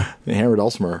 Yeah. The hammered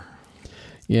Dulcimer.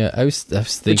 Yeah, I was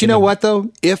thinking... But you know what,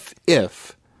 though? If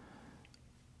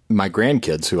my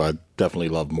grandkids, who I definitely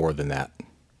love more than that,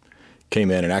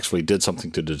 came in and actually did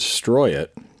something to destroy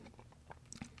it,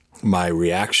 my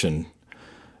reaction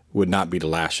would not be to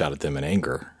lash out at them in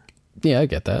anger. Yeah, I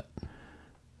get that.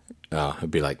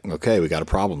 It'd be like, okay, we got a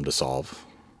problem to solve.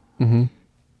 Mm-hmm.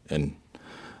 And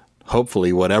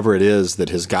hopefully whatever it is that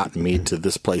has gotten me to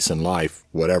this place in life,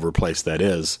 whatever place that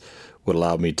is, would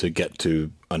allow me to get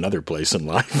to another place in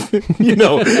life.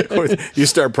 You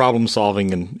start problem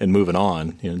solving and moving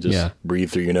on. Just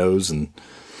breathe through your nose. And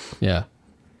yeah.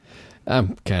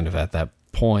 I'm kind of at that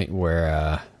point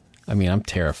where, I'm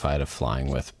terrified of flying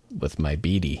with my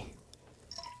Beatty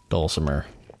Dulcimer,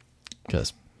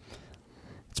 because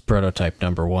it's prototype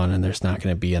number 1 and there's not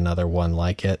going to be another one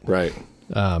like it. Right.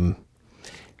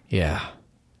 Yeah.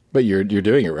 But you're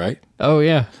doing it, right? Oh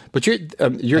yeah. But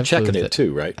you're checking it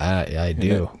too, right? I do.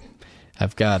 Yeah.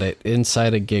 I've got it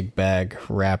inside a gig bag,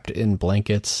 wrapped in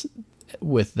blankets,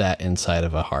 with that inside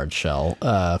of a hard shell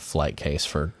flight case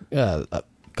for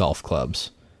golf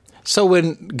clubs. So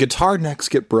when guitar necks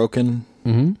get broken,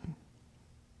 mm-hmm.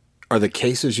 Are the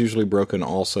cases usually broken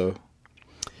also?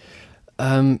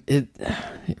 It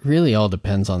really all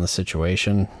depends on the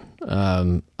situation.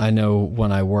 I know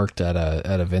when I worked at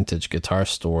a vintage guitar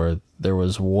store, there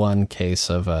was one case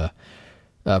of a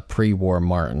pre-war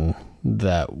Martin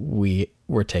that we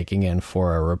were taking in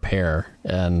for a repair,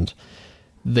 and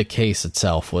the case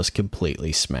itself was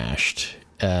completely smashed,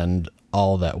 and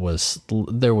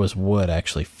there was wood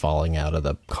actually falling out of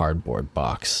the cardboard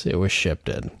box it was shipped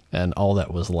in, and all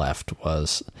that was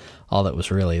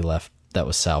really left that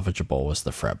was salvageable was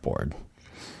the fretboard.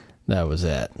 That was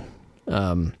it.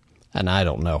 And I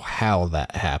don't know how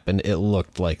that happened. It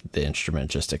looked like the instrument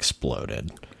just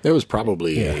exploded. That was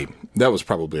probably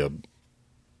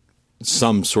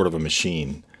some sort of a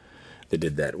machine that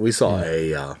did that. We saw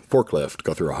a forklift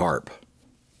go through a harp.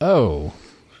 Oh.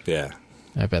 Yeah.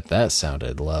 I bet that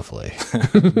sounded lovely.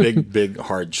 big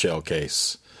hard shell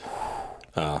case.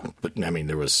 But I mean,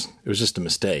 it was just a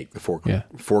mistake. The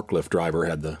forklift driver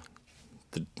had the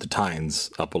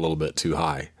tines up a little bit too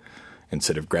high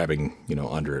instead of grabbing,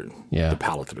 under the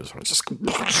pallet that was just.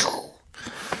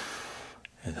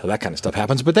 And so that kind of stuff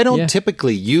happens, but they don't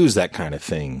typically use that kind of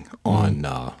thing on,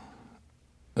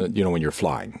 when you're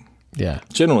flying. Yeah.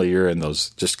 Generally, you're in those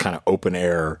just kind of open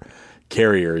air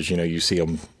carriers. You see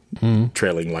them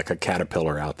trailing like a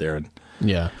caterpillar out there. And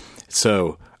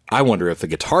so I wonder if the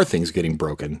guitar thing's getting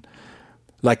broken.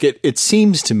 Like it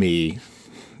seems to me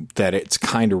that it's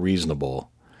kind of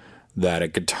reasonable that a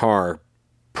guitar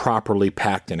properly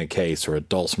packed in a case, or a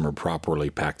Dulcimer properly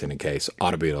packed in a case,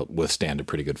 ought to be able to withstand a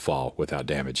pretty good fall without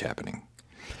damage happening.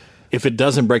 if it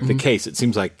doesn't break the case, it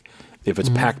seems like if it's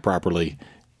packed properly,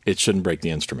 it shouldn't break the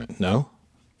instrument. No?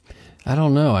 I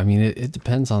don't know. I mean, it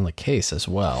depends on the case as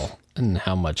well and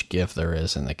how much give there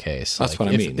is in the case. That's what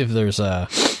I mean. If there's a...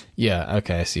 Yeah,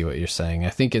 okay, I see what you're saying. I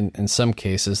think in some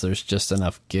cases there's just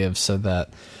enough give so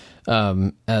that,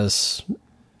 as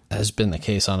has been the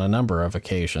case on a number of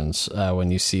occasions,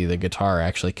 when you see the guitar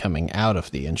actually coming out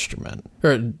of the instrument,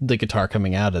 or the guitar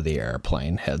coming out of the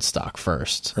airplane headstock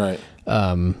first. Right.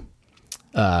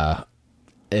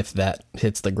 If that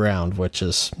hits the ground, which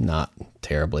is not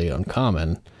terribly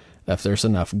uncommon, if there's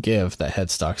enough give, that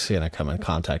headstock's going to come in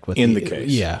contact with the case.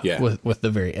 Yeah. With the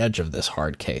very edge of this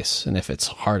hard case. And if it's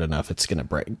hard enough, it's going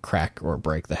to crack or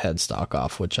break the headstock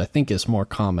off, which I think is more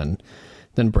common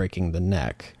than breaking the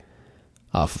neck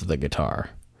off of the guitar.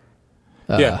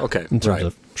 Okay. In terms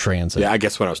of transit. Yeah, I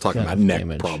guess when I was talking about neck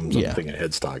damage. problems, I'm thinking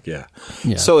headstock, yeah.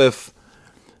 Yeah. So if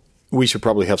we should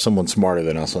probably have someone smarter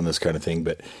than us on this kind of thing,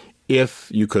 but if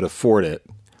you could afford it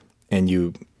and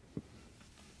you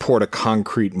poured a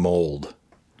concrete mold,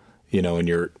 and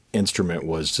your instrument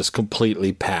was just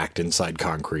completely packed inside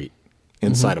concrete,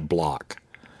 inside a block,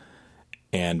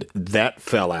 and that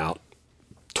fell out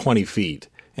 20 feet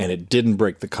and it didn't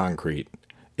break the concrete,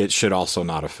 it should also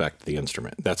not affect the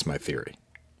instrument. That's my theory.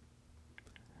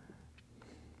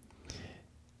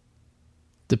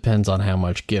 Depends on how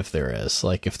much give there is.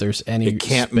 Like if there's any it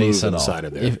can't space move at inside all.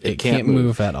 of there. If it can't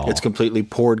move at all. It's completely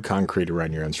poured concrete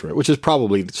around your instrument, which is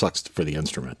probably sucks for the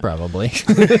instrument. Probably.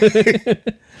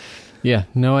 Yeah,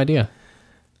 no idea.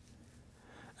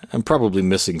 I'm probably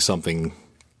missing something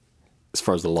as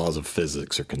far as the laws of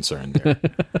physics are concerned there.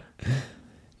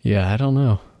 Yeah, I don't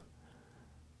know.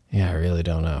 Yeah, I really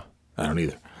don't know. I don't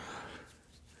either.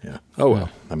 Yeah. Oh, well.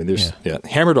 I mean, there's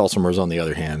hammered dulcimers, on the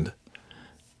other hand,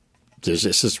 it's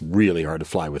just really hard to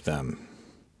fly with them.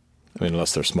 I mean,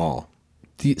 unless they're small.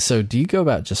 So do you go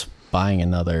about just buying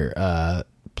another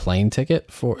plane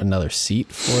ticket for another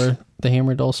seat for the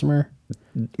hammered dulcimer?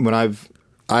 When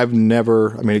I've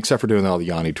never, I mean, except for doing all the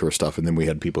Yanni tour stuff, and then we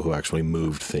had people who actually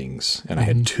moved things, and I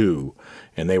had two,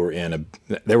 and they were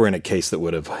in a case that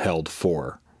would have held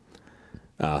four,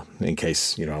 in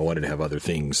case I wanted to have other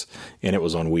things, and it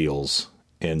was on wheels,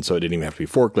 and so it didn't even have to be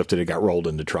forklifted. It got rolled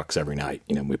into trucks every night.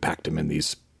 We packed them in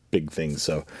these big things,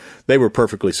 so they were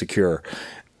perfectly secure.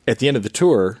 At the end of the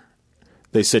tour,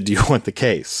 they said, "Do you want the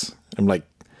case?" I'm like,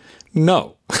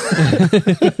 "No,"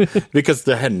 because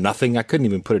they had nothing. I couldn't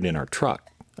even put it in our truck.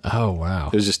 Oh, wow.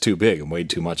 It was just too big and weighed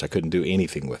too much. I couldn't do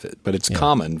anything with it. But it's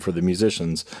common for the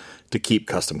musicians to keep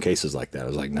custom cases like that. I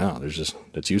was like, no,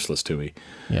 that's useless to me.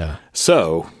 Yeah.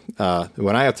 So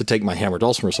when I have to take my hammer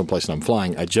dulcimer someplace and I'm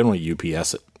flying, I generally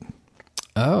UPS it.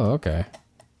 Oh, okay.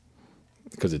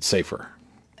 Because it's safer.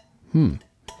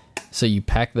 So you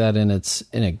pack that in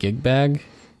a gig bag?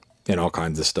 And all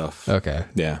kinds of stuff. Okay.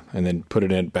 Yeah. And then put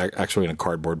it in actually in a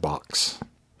cardboard box.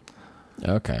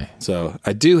 Okay. So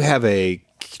I do have a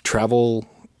travel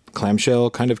clamshell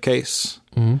kind of case.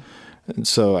 And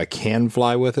so I can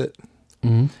fly with it.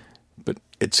 But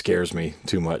it scares me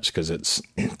too much because it's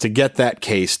to get that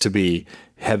case to be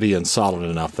heavy and solid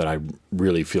enough that I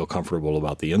really feel comfortable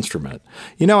about the instrument.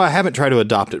 I haven't tried to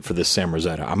adopt it for this Sam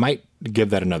Rosetta. I might give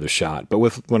that another shot. But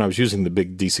when I was using the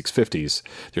big D650s,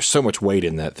 there's so much weight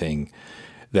in that thing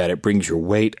that it brings your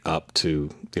weight up to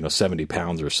 70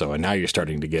 pounds or so, and now you're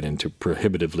starting to get into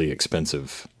prohibitively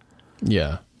expensive.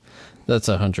 Yeah, that's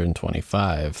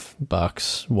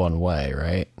 $125 one way,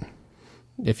 right?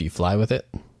 If you fly with it.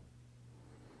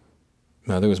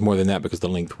 No, there was more than that because the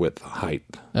length, width, height.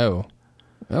 Oh,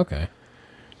 okay.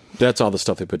 That's all the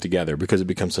stuff they put together because it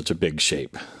becomes such a big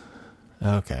shape.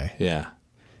 Okay. Yeah.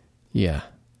 Yeah.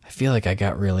 I feel like I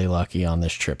got really lucky on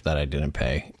this trip that I didn't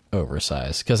pay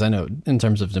oversized, because I know in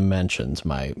terms of dimensions,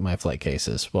 my flight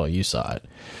cases, well, you saw it,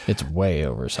 it's way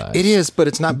oversized. It is, but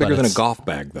it's not bigger than a golf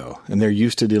bag, though, and they're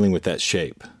used to dealing with that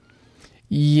shape.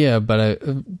 Yeah, but I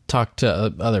talked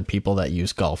to other people that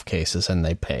use golf cases, and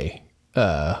they pay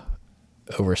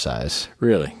oversized.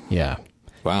 Really? Yeah.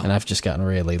 Wow. And I've just gotten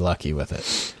really lucky with it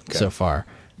so far.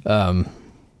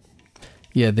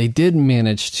 Yeah, they did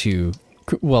manage to...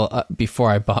 Well, before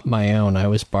I bought my own, I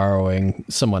was borrowing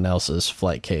someone else's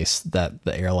flight case that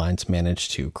the airlines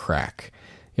managed to crack.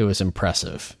 It was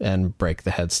impressive, and break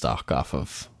the headstock off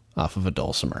of a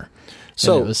dulcimer.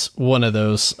 So and it was one of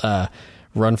those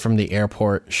run from the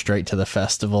airport straight to the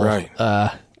festival. Right.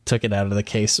 Took it out of the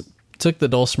case, took the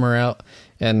dulcimer out,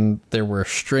 and there were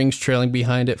strings trailing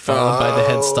behind it, followed by the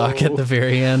headstock at the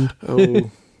very end. Oh,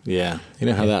 yeah. You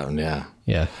know how that one, yeah.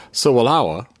 Yeah. So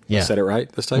Wallowa. Yeah. I said it right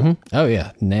this time? Oh,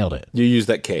 yeah. Nailed it. You used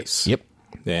that case. Yep.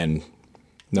 And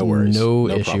no worries. No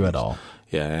issue problems at all.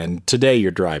 Yeah, and today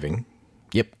you're driving.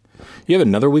 Yep. You have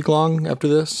another week long after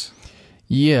this?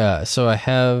 Yeah, so I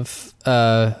have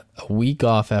a week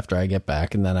off after I get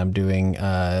back, and then I'm doing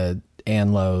Ann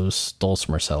Lowe's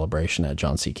Dulcimer celebration at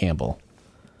John C. Campbell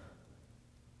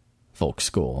Folk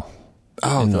School.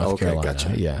 Oh, in North Carolina.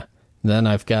 Gotcha. Yeah. Then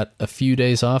I've got a few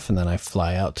days off, and then I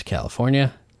fly out to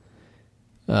California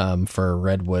for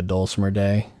Redwood Dulcimer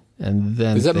Day. And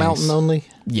then is that mountain only?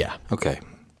 Yeah. Okay.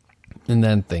 And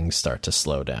then things start to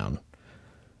slow down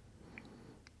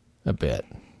a bit.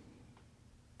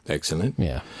 Excellent.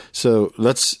 Yeah. So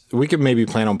we could maybe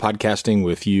plan on podcasting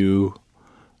with you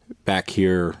back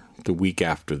here the week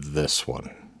after this one.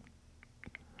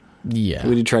 Yeah.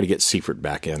 We need to try to get Seifert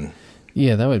back in.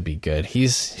 Yeah, that would be good. He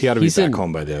ought to be back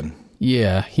home by then.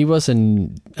 Yeah, he was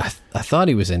in. I thought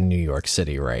he was in New York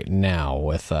City right now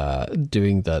with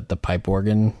doing the pipe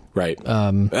organ. Right.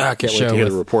 I can't wait to hear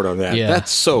the report on that. Yeah, that's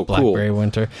so cool. Blackberry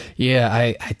Winter. Yeah,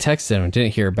 I texted him and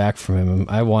didn't hear back from him.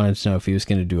 I wanted to know if he was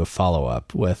going to do a follow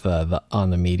up with the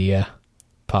On the Media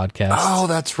podcast. Oh,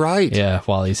 that's right. Yeah,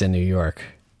 while he's in New York.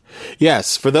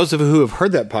 Yes, for those of you who have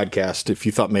heard that podcast, if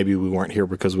you thought maybe we weren't here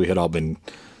because we had all been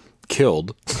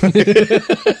killed,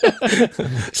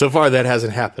 so far that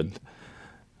hasn't happened.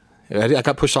 I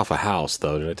got pushed off a house,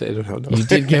 though. You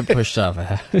did get pushed off a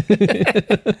house.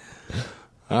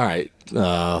 All right.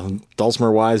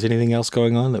 Dulcimer-wise, anything else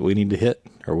going on that we need to hit?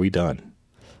 Or are we done?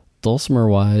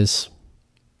 Dulcimer-wise,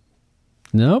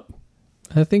 nope.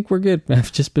 I think we're good.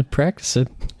 I've just been practicing.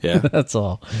 Yeah. That's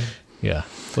all. Yeah.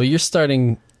 Well, you're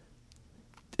starting...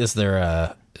 Is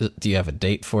there do you have a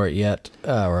date for it yet?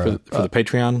 For the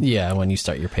Patreon? Yeah, when you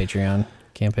start your Patreon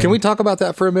campaign. Can we talk about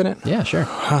that for a minute? Yeah, sure.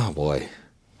 Oh, boy.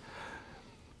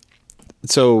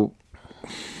 So,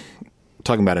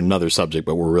 talking about another subject,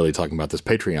 but we're really talking about this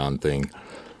Patreon thing.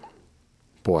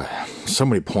 Boy, so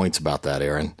many points about that,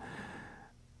 Aaron.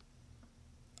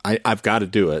 I've got to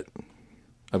do it.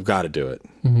 I've got to do it.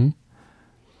 Mm-hmm.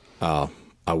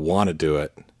 I want to do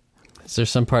it. Is there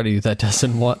some part of you that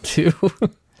doesn't want to?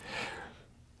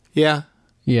 Yeah.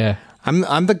 Yeah.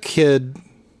 I'm the kid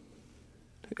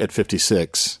at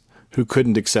 56 who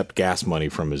couldn't accept gas money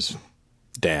from his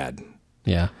dad.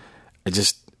 Yeah. I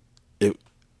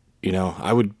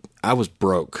was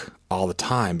broke all the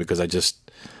time because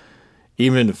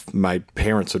even if my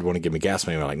parents would want to give me gas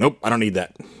money, I'm like, nope, I don't need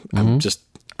that. Mm-hmm.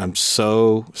 I'm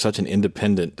such an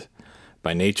independent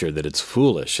by nature that it's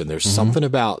foolish. And there's something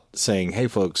about saying, hey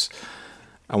folks,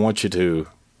 I want you to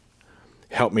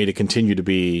help me to continue to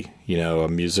be, a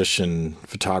musician,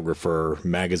 photographer,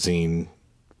 magazine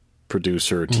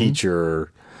producer,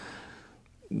 teacher,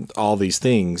 all these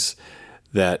things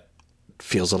that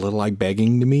feels a little like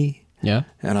begging to me. Yeah.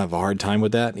 And I have a hard time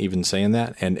with that, even saying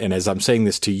that. And as I'm saying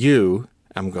this to you,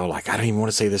 I'm going like, I don't even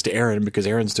want to say this to Aaron because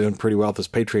Aaron's doing pretty well with this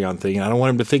Patreon thing. And I don't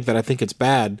want him to think that I think it's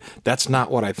bad. That's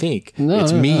not what I think.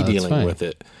 It's me dealing with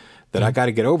it, that I got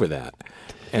to get over that.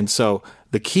 And so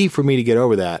the key for me to get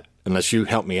over that, unless you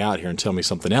help me out here and tell me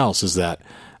something else, is that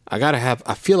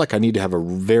I feel like I need to have a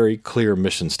very clear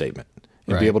mission statement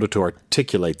and be able to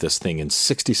articulate this thing in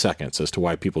 60 seconds as to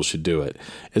why people should do it,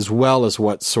 as well as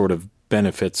what sort of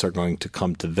benefits are going to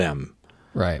come to them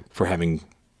for having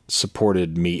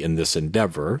supported me in this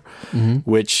endeavor,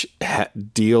 which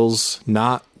deals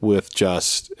not with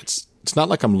just, it's not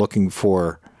like I'm looking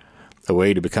for a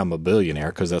way to become a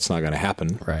billionaire, because that's not going to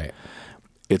happen. Right.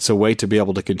 It's a way to be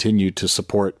able to continue to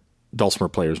support Dulcimer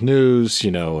Players News,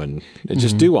 and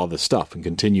just do all this stuff and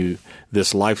continue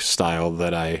this lifestyle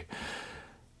that I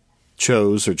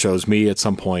chose chose me at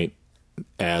some point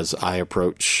as I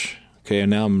approach. Okay,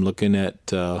 and now I'm looking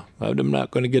at, I'm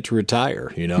not going to get to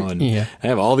retire, and I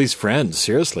have all these friends,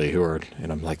 seriously, and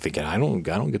I'm like thinking, I don't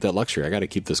get that luxury. I got to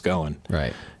keep this going.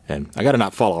 Right. And I got to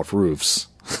not fall off roofs.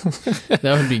 That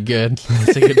would be good.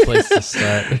 That's a good place to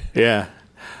start. Yeah.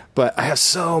 But I have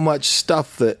so much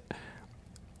stuff that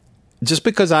just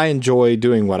because I enjoy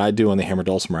doing what I do on the Hammer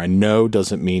Dulcimer, I know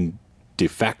doesn't mean de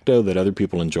facto that other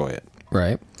people enjoy it.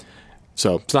 Right.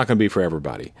 So it's not going to be for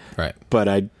everybody. Right. But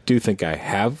I do think I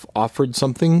have offered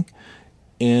something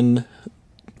in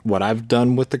what I've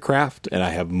done with the craft, and I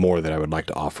have more that I would like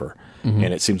to offer. And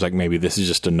it seems like maybe this is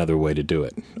just another way to do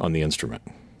it on the instrument.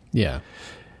 Yeah.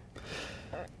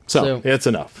 So it's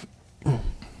enough.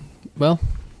 Well,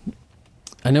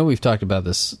 I know we've talked about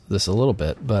this a little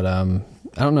bit, but I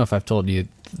don't know if I've told you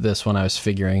this when I was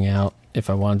figuring out if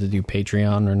I wanted to do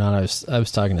Patreon or not. I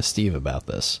was talking to Steve about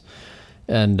this.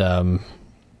 And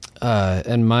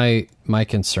my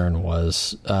concern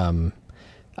was,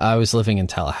 I was living in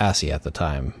Tallahassee at the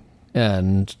time,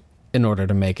 and in order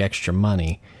to make extra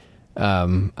money,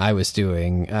 I was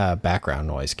doing background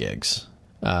noise gigs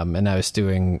and I was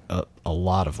doing a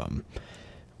lot of them.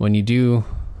 When you do,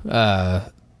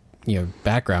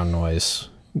 background noise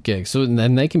gigs, so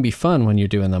then they can be fun when you're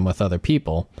doing them with other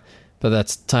people, but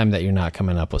that's time that you're not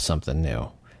coming up with something new.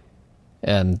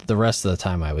 And the rest of the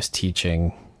time I was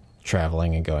teaching,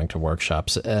 traveling, and going to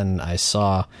workshops, and I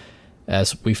saw,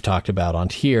 as we've talked about on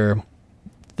here,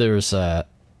 there's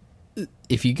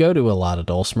if you go to a lot of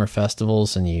Dulcimer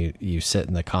festivals and you sit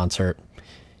in the concert,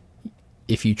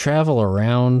 if you travel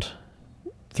around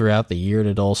throughout the year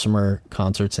to Dulcimer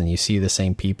concerts and you see the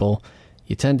same people,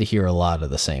 you tend to hear a lot of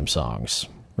the same songs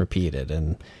repeated.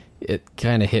 And it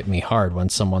kind of hit me hard when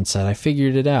someone said, I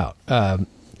figured it out.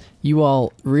 You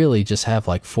all really just have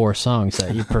like 4 songs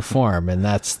that you perform, and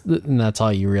that's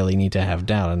all you really need to have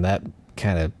down. And that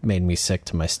kind of made me sick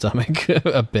to my stomach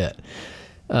a bit.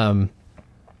 And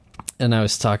I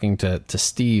was talking to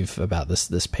Steve about this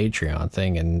Patreon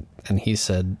thing, and he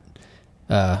said,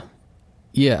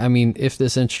 yeah, I mean, if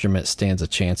this instrument stands a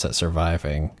chance at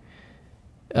surviving,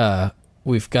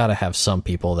 we've got to have some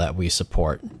people that we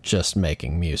support just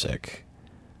making music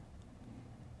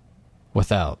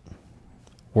without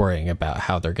worrying about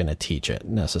how they're going to teach it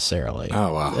necessarily.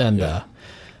 Oh, wow. And, yeah.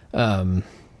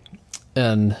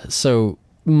 And so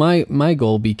my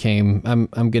goal became, I'm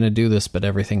going to do this, but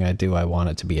everything I do, I want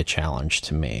it to be a challenge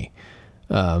to me.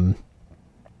 And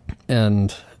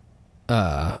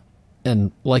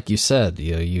like you said,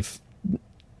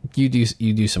 you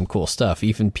do some cool stuff.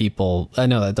 Even people, I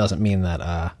know that doesn't mean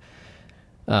that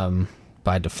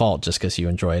by default, just because you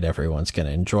enjoy it, everyone's going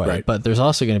to enjoy it. But there's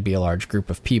also going to be a large group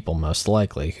of people, most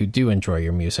likely, who do enjoy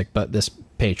your music, but this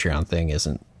Patreon thing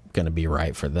isn't going to be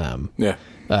right for them. Yeah.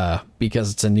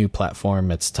 Because it's a new platform,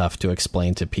 it's tough to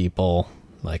explain to people.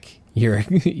 Like you're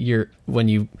when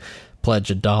you pledge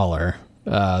 $1,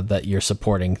 that you're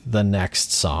supporting the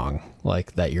next song,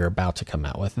 like that you're about to come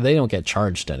out with. They don't get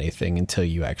charged anything until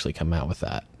you actually come out with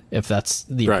that, if that's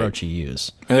the approach you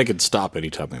use. And they can stop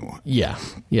anytime they want. Yeah,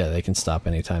 they can stop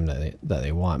anytime that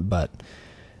they want. But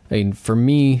I mean, for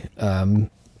me,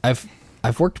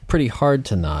 I've worked pretty hard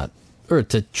to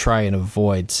try and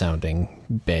avoid sounding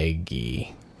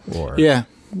beggy or yeah.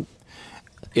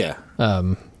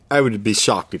 I would be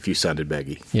shocked if you sounded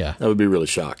beggy. Yeah. I would be really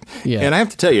shocked. Yeah. And I have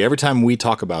to tell you, every time we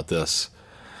talk about this,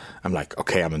 I'm like,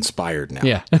 okay, I'm inspired now.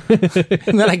 Yeah.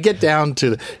 And then I get down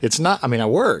to, it's not, I mean, I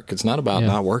work. It's not about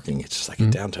not working. It's just like,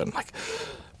 get down to it. I'm like,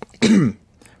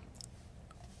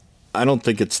 I don't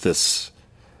think it's this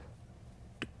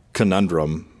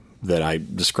conundrum that I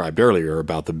described earlier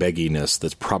about the begginess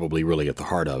that's probably really at the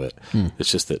heart of it. It's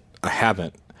just that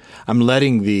I'm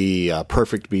letting the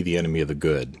perfect be the enemy of the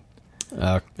good.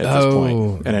 At this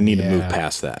point, and I need to move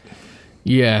past that.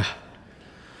 Yeah,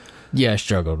 I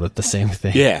struggled with the same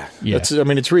thing. Yeah. It's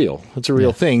real. It's a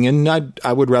real thing, and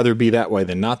I would rather be that way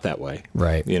than not that way.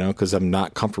 Right. Because I'm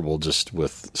not comfortable just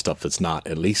with stuff that's not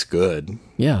at least good.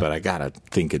 Yeah. But I gotta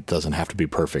think it doesn't have to be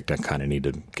perfect. I kind of need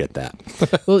to get that.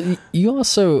 Well, you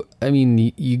also, I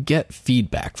mean, you get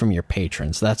feedback from your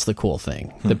patrons. That's the cool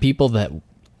thing. The people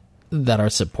that are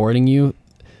supporting you,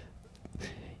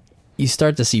 you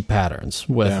start to see patterns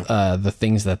with the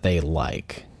things that they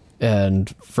like.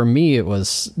 And for me, it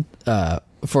was,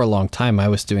 for a long time, I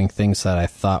was doing things that I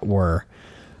thought were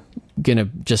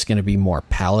just gonna be more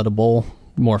palatable,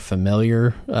 more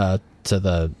familiar to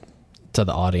the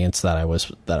audience that I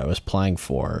was playing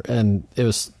for. And it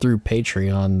was through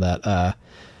Patreon that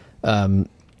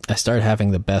I started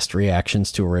having the best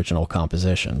reactions to original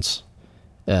compositions.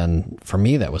 And for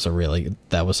me, that was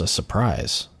a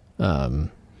surprise.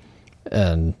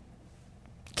 And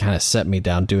kind of set me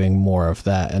down doing more of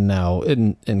that. And now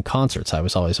in concerts, I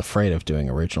was always afraid of doing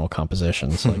original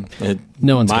compositions. Like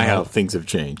no one's how things have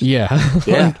changed. Yeah.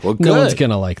 Yeah. Well, good. No one's going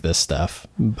to like this stuff,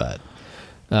 but,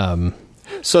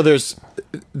 so there's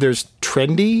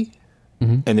trendy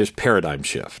and there's paradigm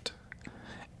shift.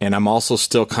 And I'm also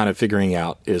still kind of figuring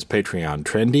out, is Patreon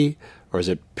trendy or is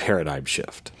it paradigm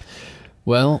shift?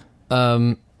 Well,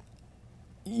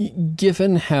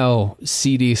 given how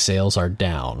CD sales are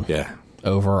down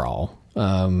overall,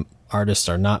 artists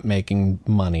are not making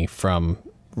money from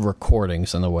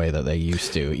recordings in the way that they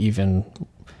used to, even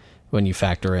when you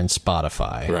factor in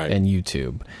Spotify and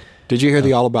YouTube. Did you hear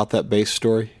the All About That Bass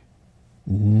story?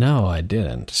 No, I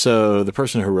didn't. So the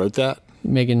person who wrote that?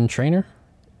 Meghan Trainor?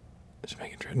 Is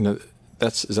Meghan Trainor? No,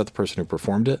 is that the person who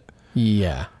performed it?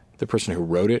 Yeah. The person who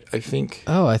wrote it, I think.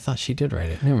 Oh, I thought she did write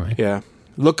it. Never mind. Yeah.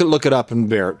 Look it up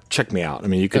and check me out. I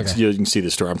mean, you can see the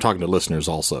story. I'm talking to listeners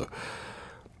also.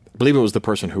 I believe it was the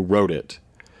person who wrote it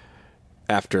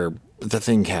after the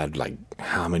thing had like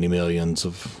how many millions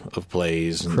of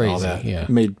plays and Crazy, all that,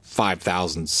 made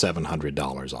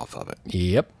 $5,700 off of it.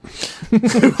 Yep.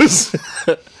 It was,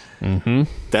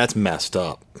 that's messed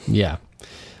up. Yeah.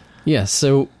 Yeah.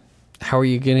 So how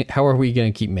are we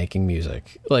gonna keep making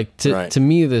music? Like to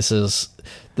me, this is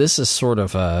sort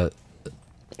of a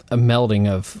melding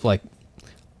of like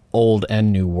old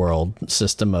and new world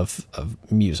system of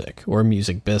music or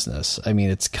music business. I mean,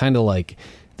 it's kind of like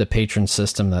the patron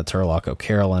system that Turlock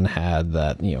O'Carolan had,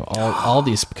 that, you know, all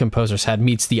these composers had,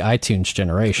 meets the iTunes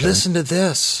generation. Listen to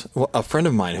this. Well, a friend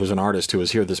of mine who's an artist who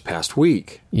was here this past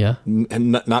week,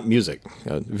 and not music,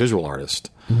 a visual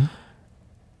artist,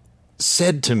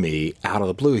 said to me out of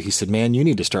the blue, he said, "Man, you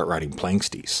need to start writing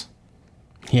Planksties."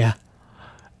 Yeah.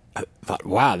 I thought,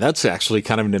 wow, that's actually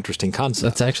kind of an interesting concept.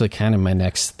 That's actually kind of my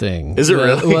next thing. Is it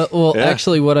really? Well,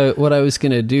 actually, what I was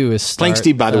going to do is start...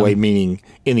 Planksty, by the way, meaning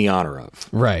in the honor of.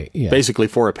 Right, yeah. Basically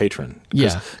for a patron.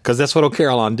 Because that's what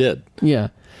O'Carolan did. Yeah.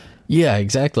 Yeah,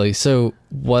 exactly. So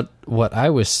what I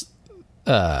was...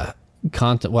 what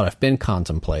I've been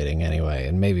contemplating anyway,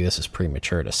 and maybe this is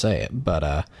premature to say it, but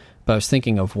I was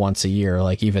thinking of once a year,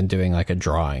 like even doing like a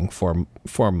drawing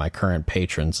for my current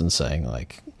patrons and saying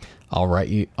like... I'll write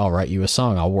you a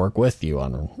song. I'll work with you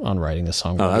on writing the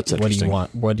song. Oh, that's interesting.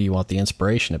 What do you want the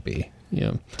inspiration to be? You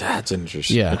know? That's an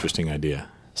interesting idea.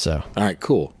 So, all right,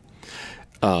 cool.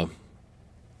 Along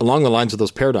the lines of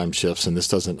those paradigm shifts, and this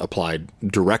doesn't apply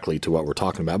directly to what we're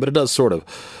talking about, but it does sort of.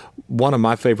 One of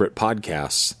my favorite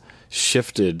podcasts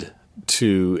shifted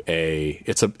to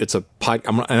it's a pod,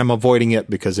 and I'm avoiding it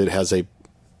because it has a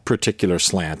particular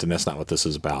slant, and that's not what this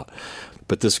is about.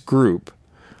 But this group,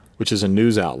 which is a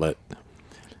news outlet,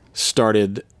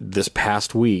 started this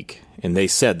past week, and they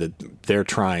said that they're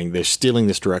stealing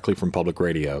this directly from public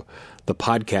radio. The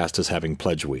podcast is having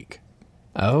Pledge Week.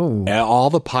 Oh.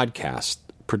 All the podcasts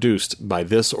produced by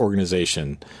this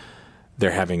organization,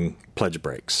 they're having pledge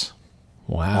breaks.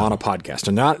 Wow. On a podcast.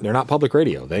 And they're not public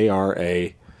radio. They are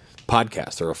a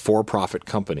podcast. They're a for-profit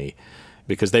company,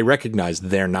 because they recognize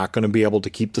they're not going to be able to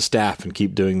keep the staff and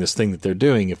keep doing this thing that they're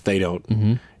doing if they don't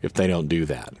do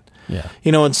that. Yeah.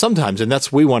 You know, and sometimes, and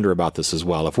we wonder about this as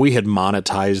well. If we had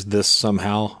monetized this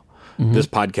somehow, this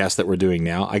podcast that we're doing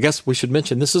now, I guess we should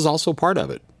mention this is also part of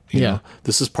it. You know,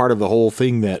 this is part of the whole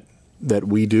thing that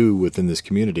we do within this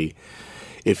community.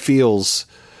 It feels,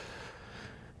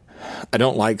 I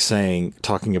don't like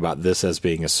talking about this as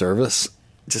being a service.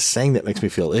 Just saying that makes me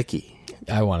feel icky.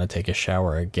 I want to take a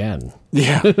shower again.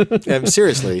 Yeah,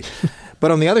 seriously.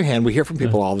 But on the other hand, we hear from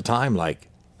people all the time like,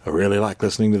 I really like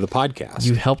listening to the podcast.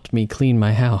 You helped me clean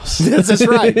my house. That's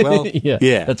right. Well,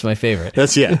 yeah. That's my favorite.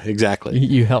 Exactly.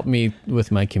 You helped me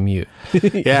with my commute.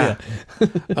 Yeah.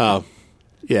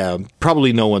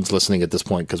 Probably no one's listening at this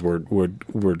point because we're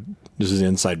this is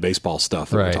inside baseball stuff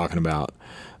that we're talking about.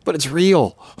 But it's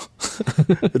real.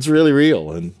 It's really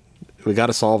real, and we got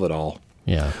to solve it all.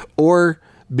 Yeah. Or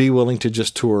be willing to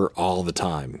just tour all the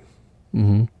time.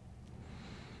 Mm-hmm.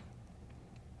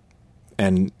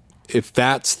 And if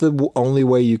that's the only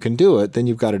way you can do it, then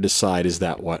you've got to decide, is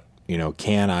that what,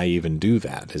 can I even do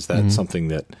that? Is that something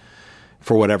that,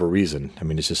 for whatever reason, I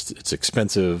mean, it's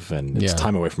expensive and it's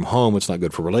time away from home. It's not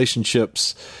good for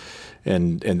relationships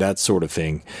and that sort of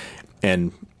thing.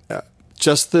 And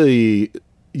just the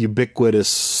ubiquitous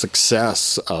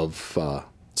success of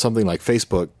something like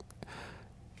Facebook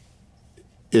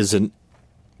is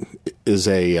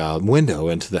a window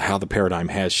into how the paradigm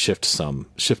has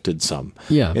shifted some.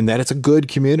 Yeah. In that it's a good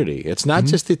community. It's not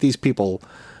just that these people,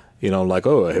 like,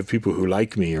 oh, I have people who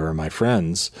like me or are my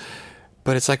friends,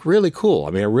 but it's like really cool.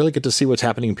 I mean, I really get to see what's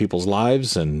happening in people's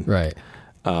lives, and right.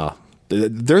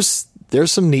 There's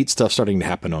some neat stuff starting to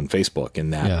happen on Facebook in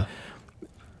that.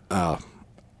 Yeah.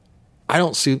 I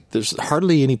don't see, there's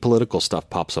hardly any political stuff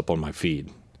pops up on my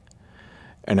feed.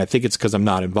 And I think it's because I'm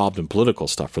not involved in political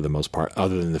stuff for the most part,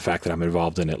 other than the fact that I'm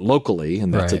involved in it locally,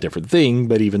 and that's a different thing.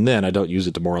 But even then, I don't use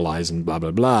it to moralize and blah,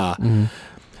 blah, blah. Mm-hmm.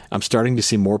 I'm starting to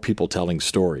see more people telling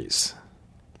stories.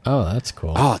 Oh, that's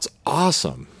cool. Oh, it's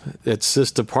awesome. It's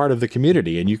just a part of the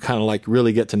community, and you kind of like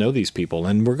really get to know these people.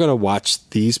 And we're going to watch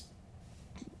these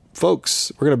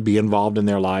folks. We're going to be involved in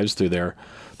their lives through their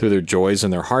joys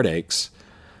and their heartaches,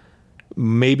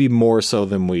 maybe more so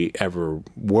than we ever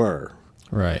were.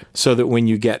 Right. So that when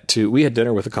you we had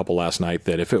dinner with a couple last night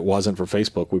that if it wasn't for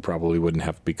Facebook, we probably wouldn't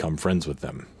have become friends with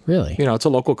them. Really? It's a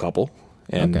local couple.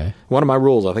 And one of my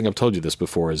rules, I think I've told you this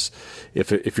before, is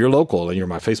if you're local and you're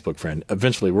my Facebook friend,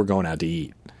 eventually we're going out to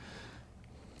eat.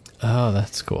 Oh,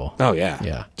 that's cool. Oh yeah,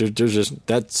 yeah. There's just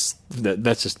that's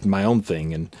just my own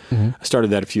thing, and I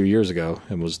started that a few years ago,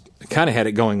 and was kind of had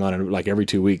it going on. Like every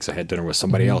 2 weeks, I had dinner with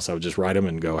somebody else. I would just write them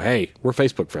and go, "Hey, we're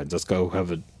Facebook friends. Let's go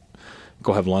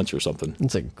have lunch or something."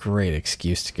 It's a great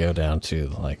excuse to go down to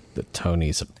like the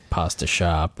Tony's pasta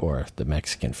shop or the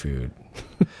Mexican food.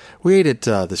 We ate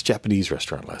at this Japanese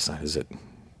restaurant last night. Is it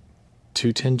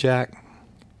 210 Jack?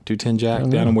 210 Jack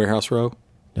down in Warehouse Row?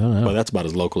 Don't know. Well, that's about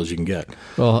as local as you can get.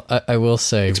 Well, I will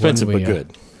say, expensive but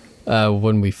good.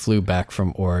 When we flew back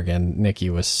from Oregon, Nikki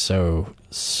was so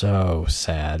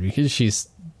sad because she's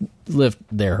lived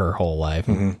there her whole life.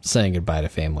 And saying goodbye to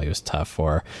family was tough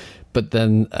for her. But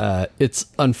then it's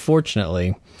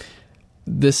unfortunately,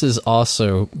 this is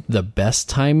also the best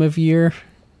time of year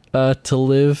to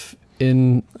live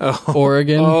in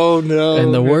Oregon. Oh, no.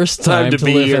 And the worst time to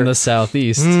live in the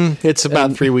Southeast. It's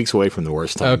about 3 weeks away from the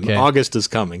worst time. Okay. August is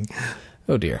coming.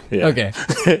 Oh, dear. Yeah. Okay.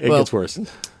 It gets worse.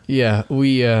 Yeah,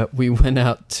 we went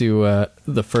out to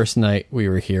the first night we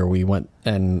were here. We went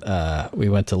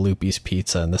to Loopy's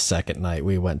Pizza, and the second night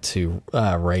we went to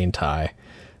Rain Thai,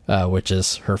 which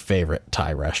is her favorite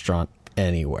Thai restaurant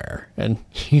anywhere. And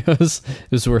she goes,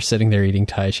 as we're sitting there eating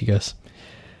Thai, she goes,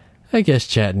 "I guess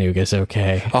Chattanooga's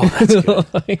okay." Oh, that's good.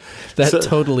 That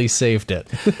totally saved it.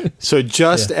 So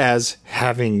just as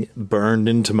having burned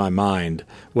into my mind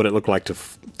what it looked like to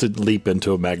leap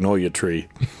into a magnolia tree,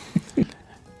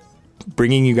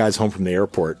 bringing you guys home from the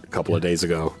airport a couple of days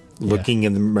ago, looking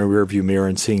in the rearview mirror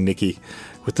and seeing Nikki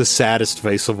with the saddest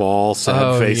face of all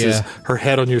sad faces, her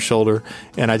head on your shoulder,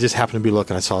 and I just happened to be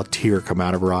looking. I saw a tear come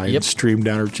out of her eye and stream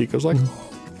down her cheek. I was like,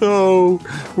 "Oh,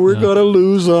 we're going to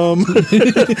lose them."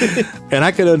 And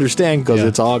I could understand because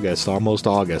it's August, almost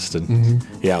August. And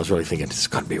I was really thinking, this is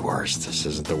going to be worse. This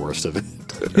isn't the worst of it.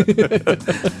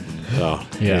 So,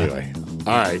 anyway.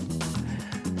 All right.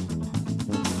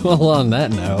 Well, on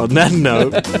that note.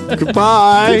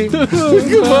 Goodbye.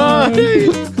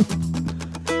 Goodbye.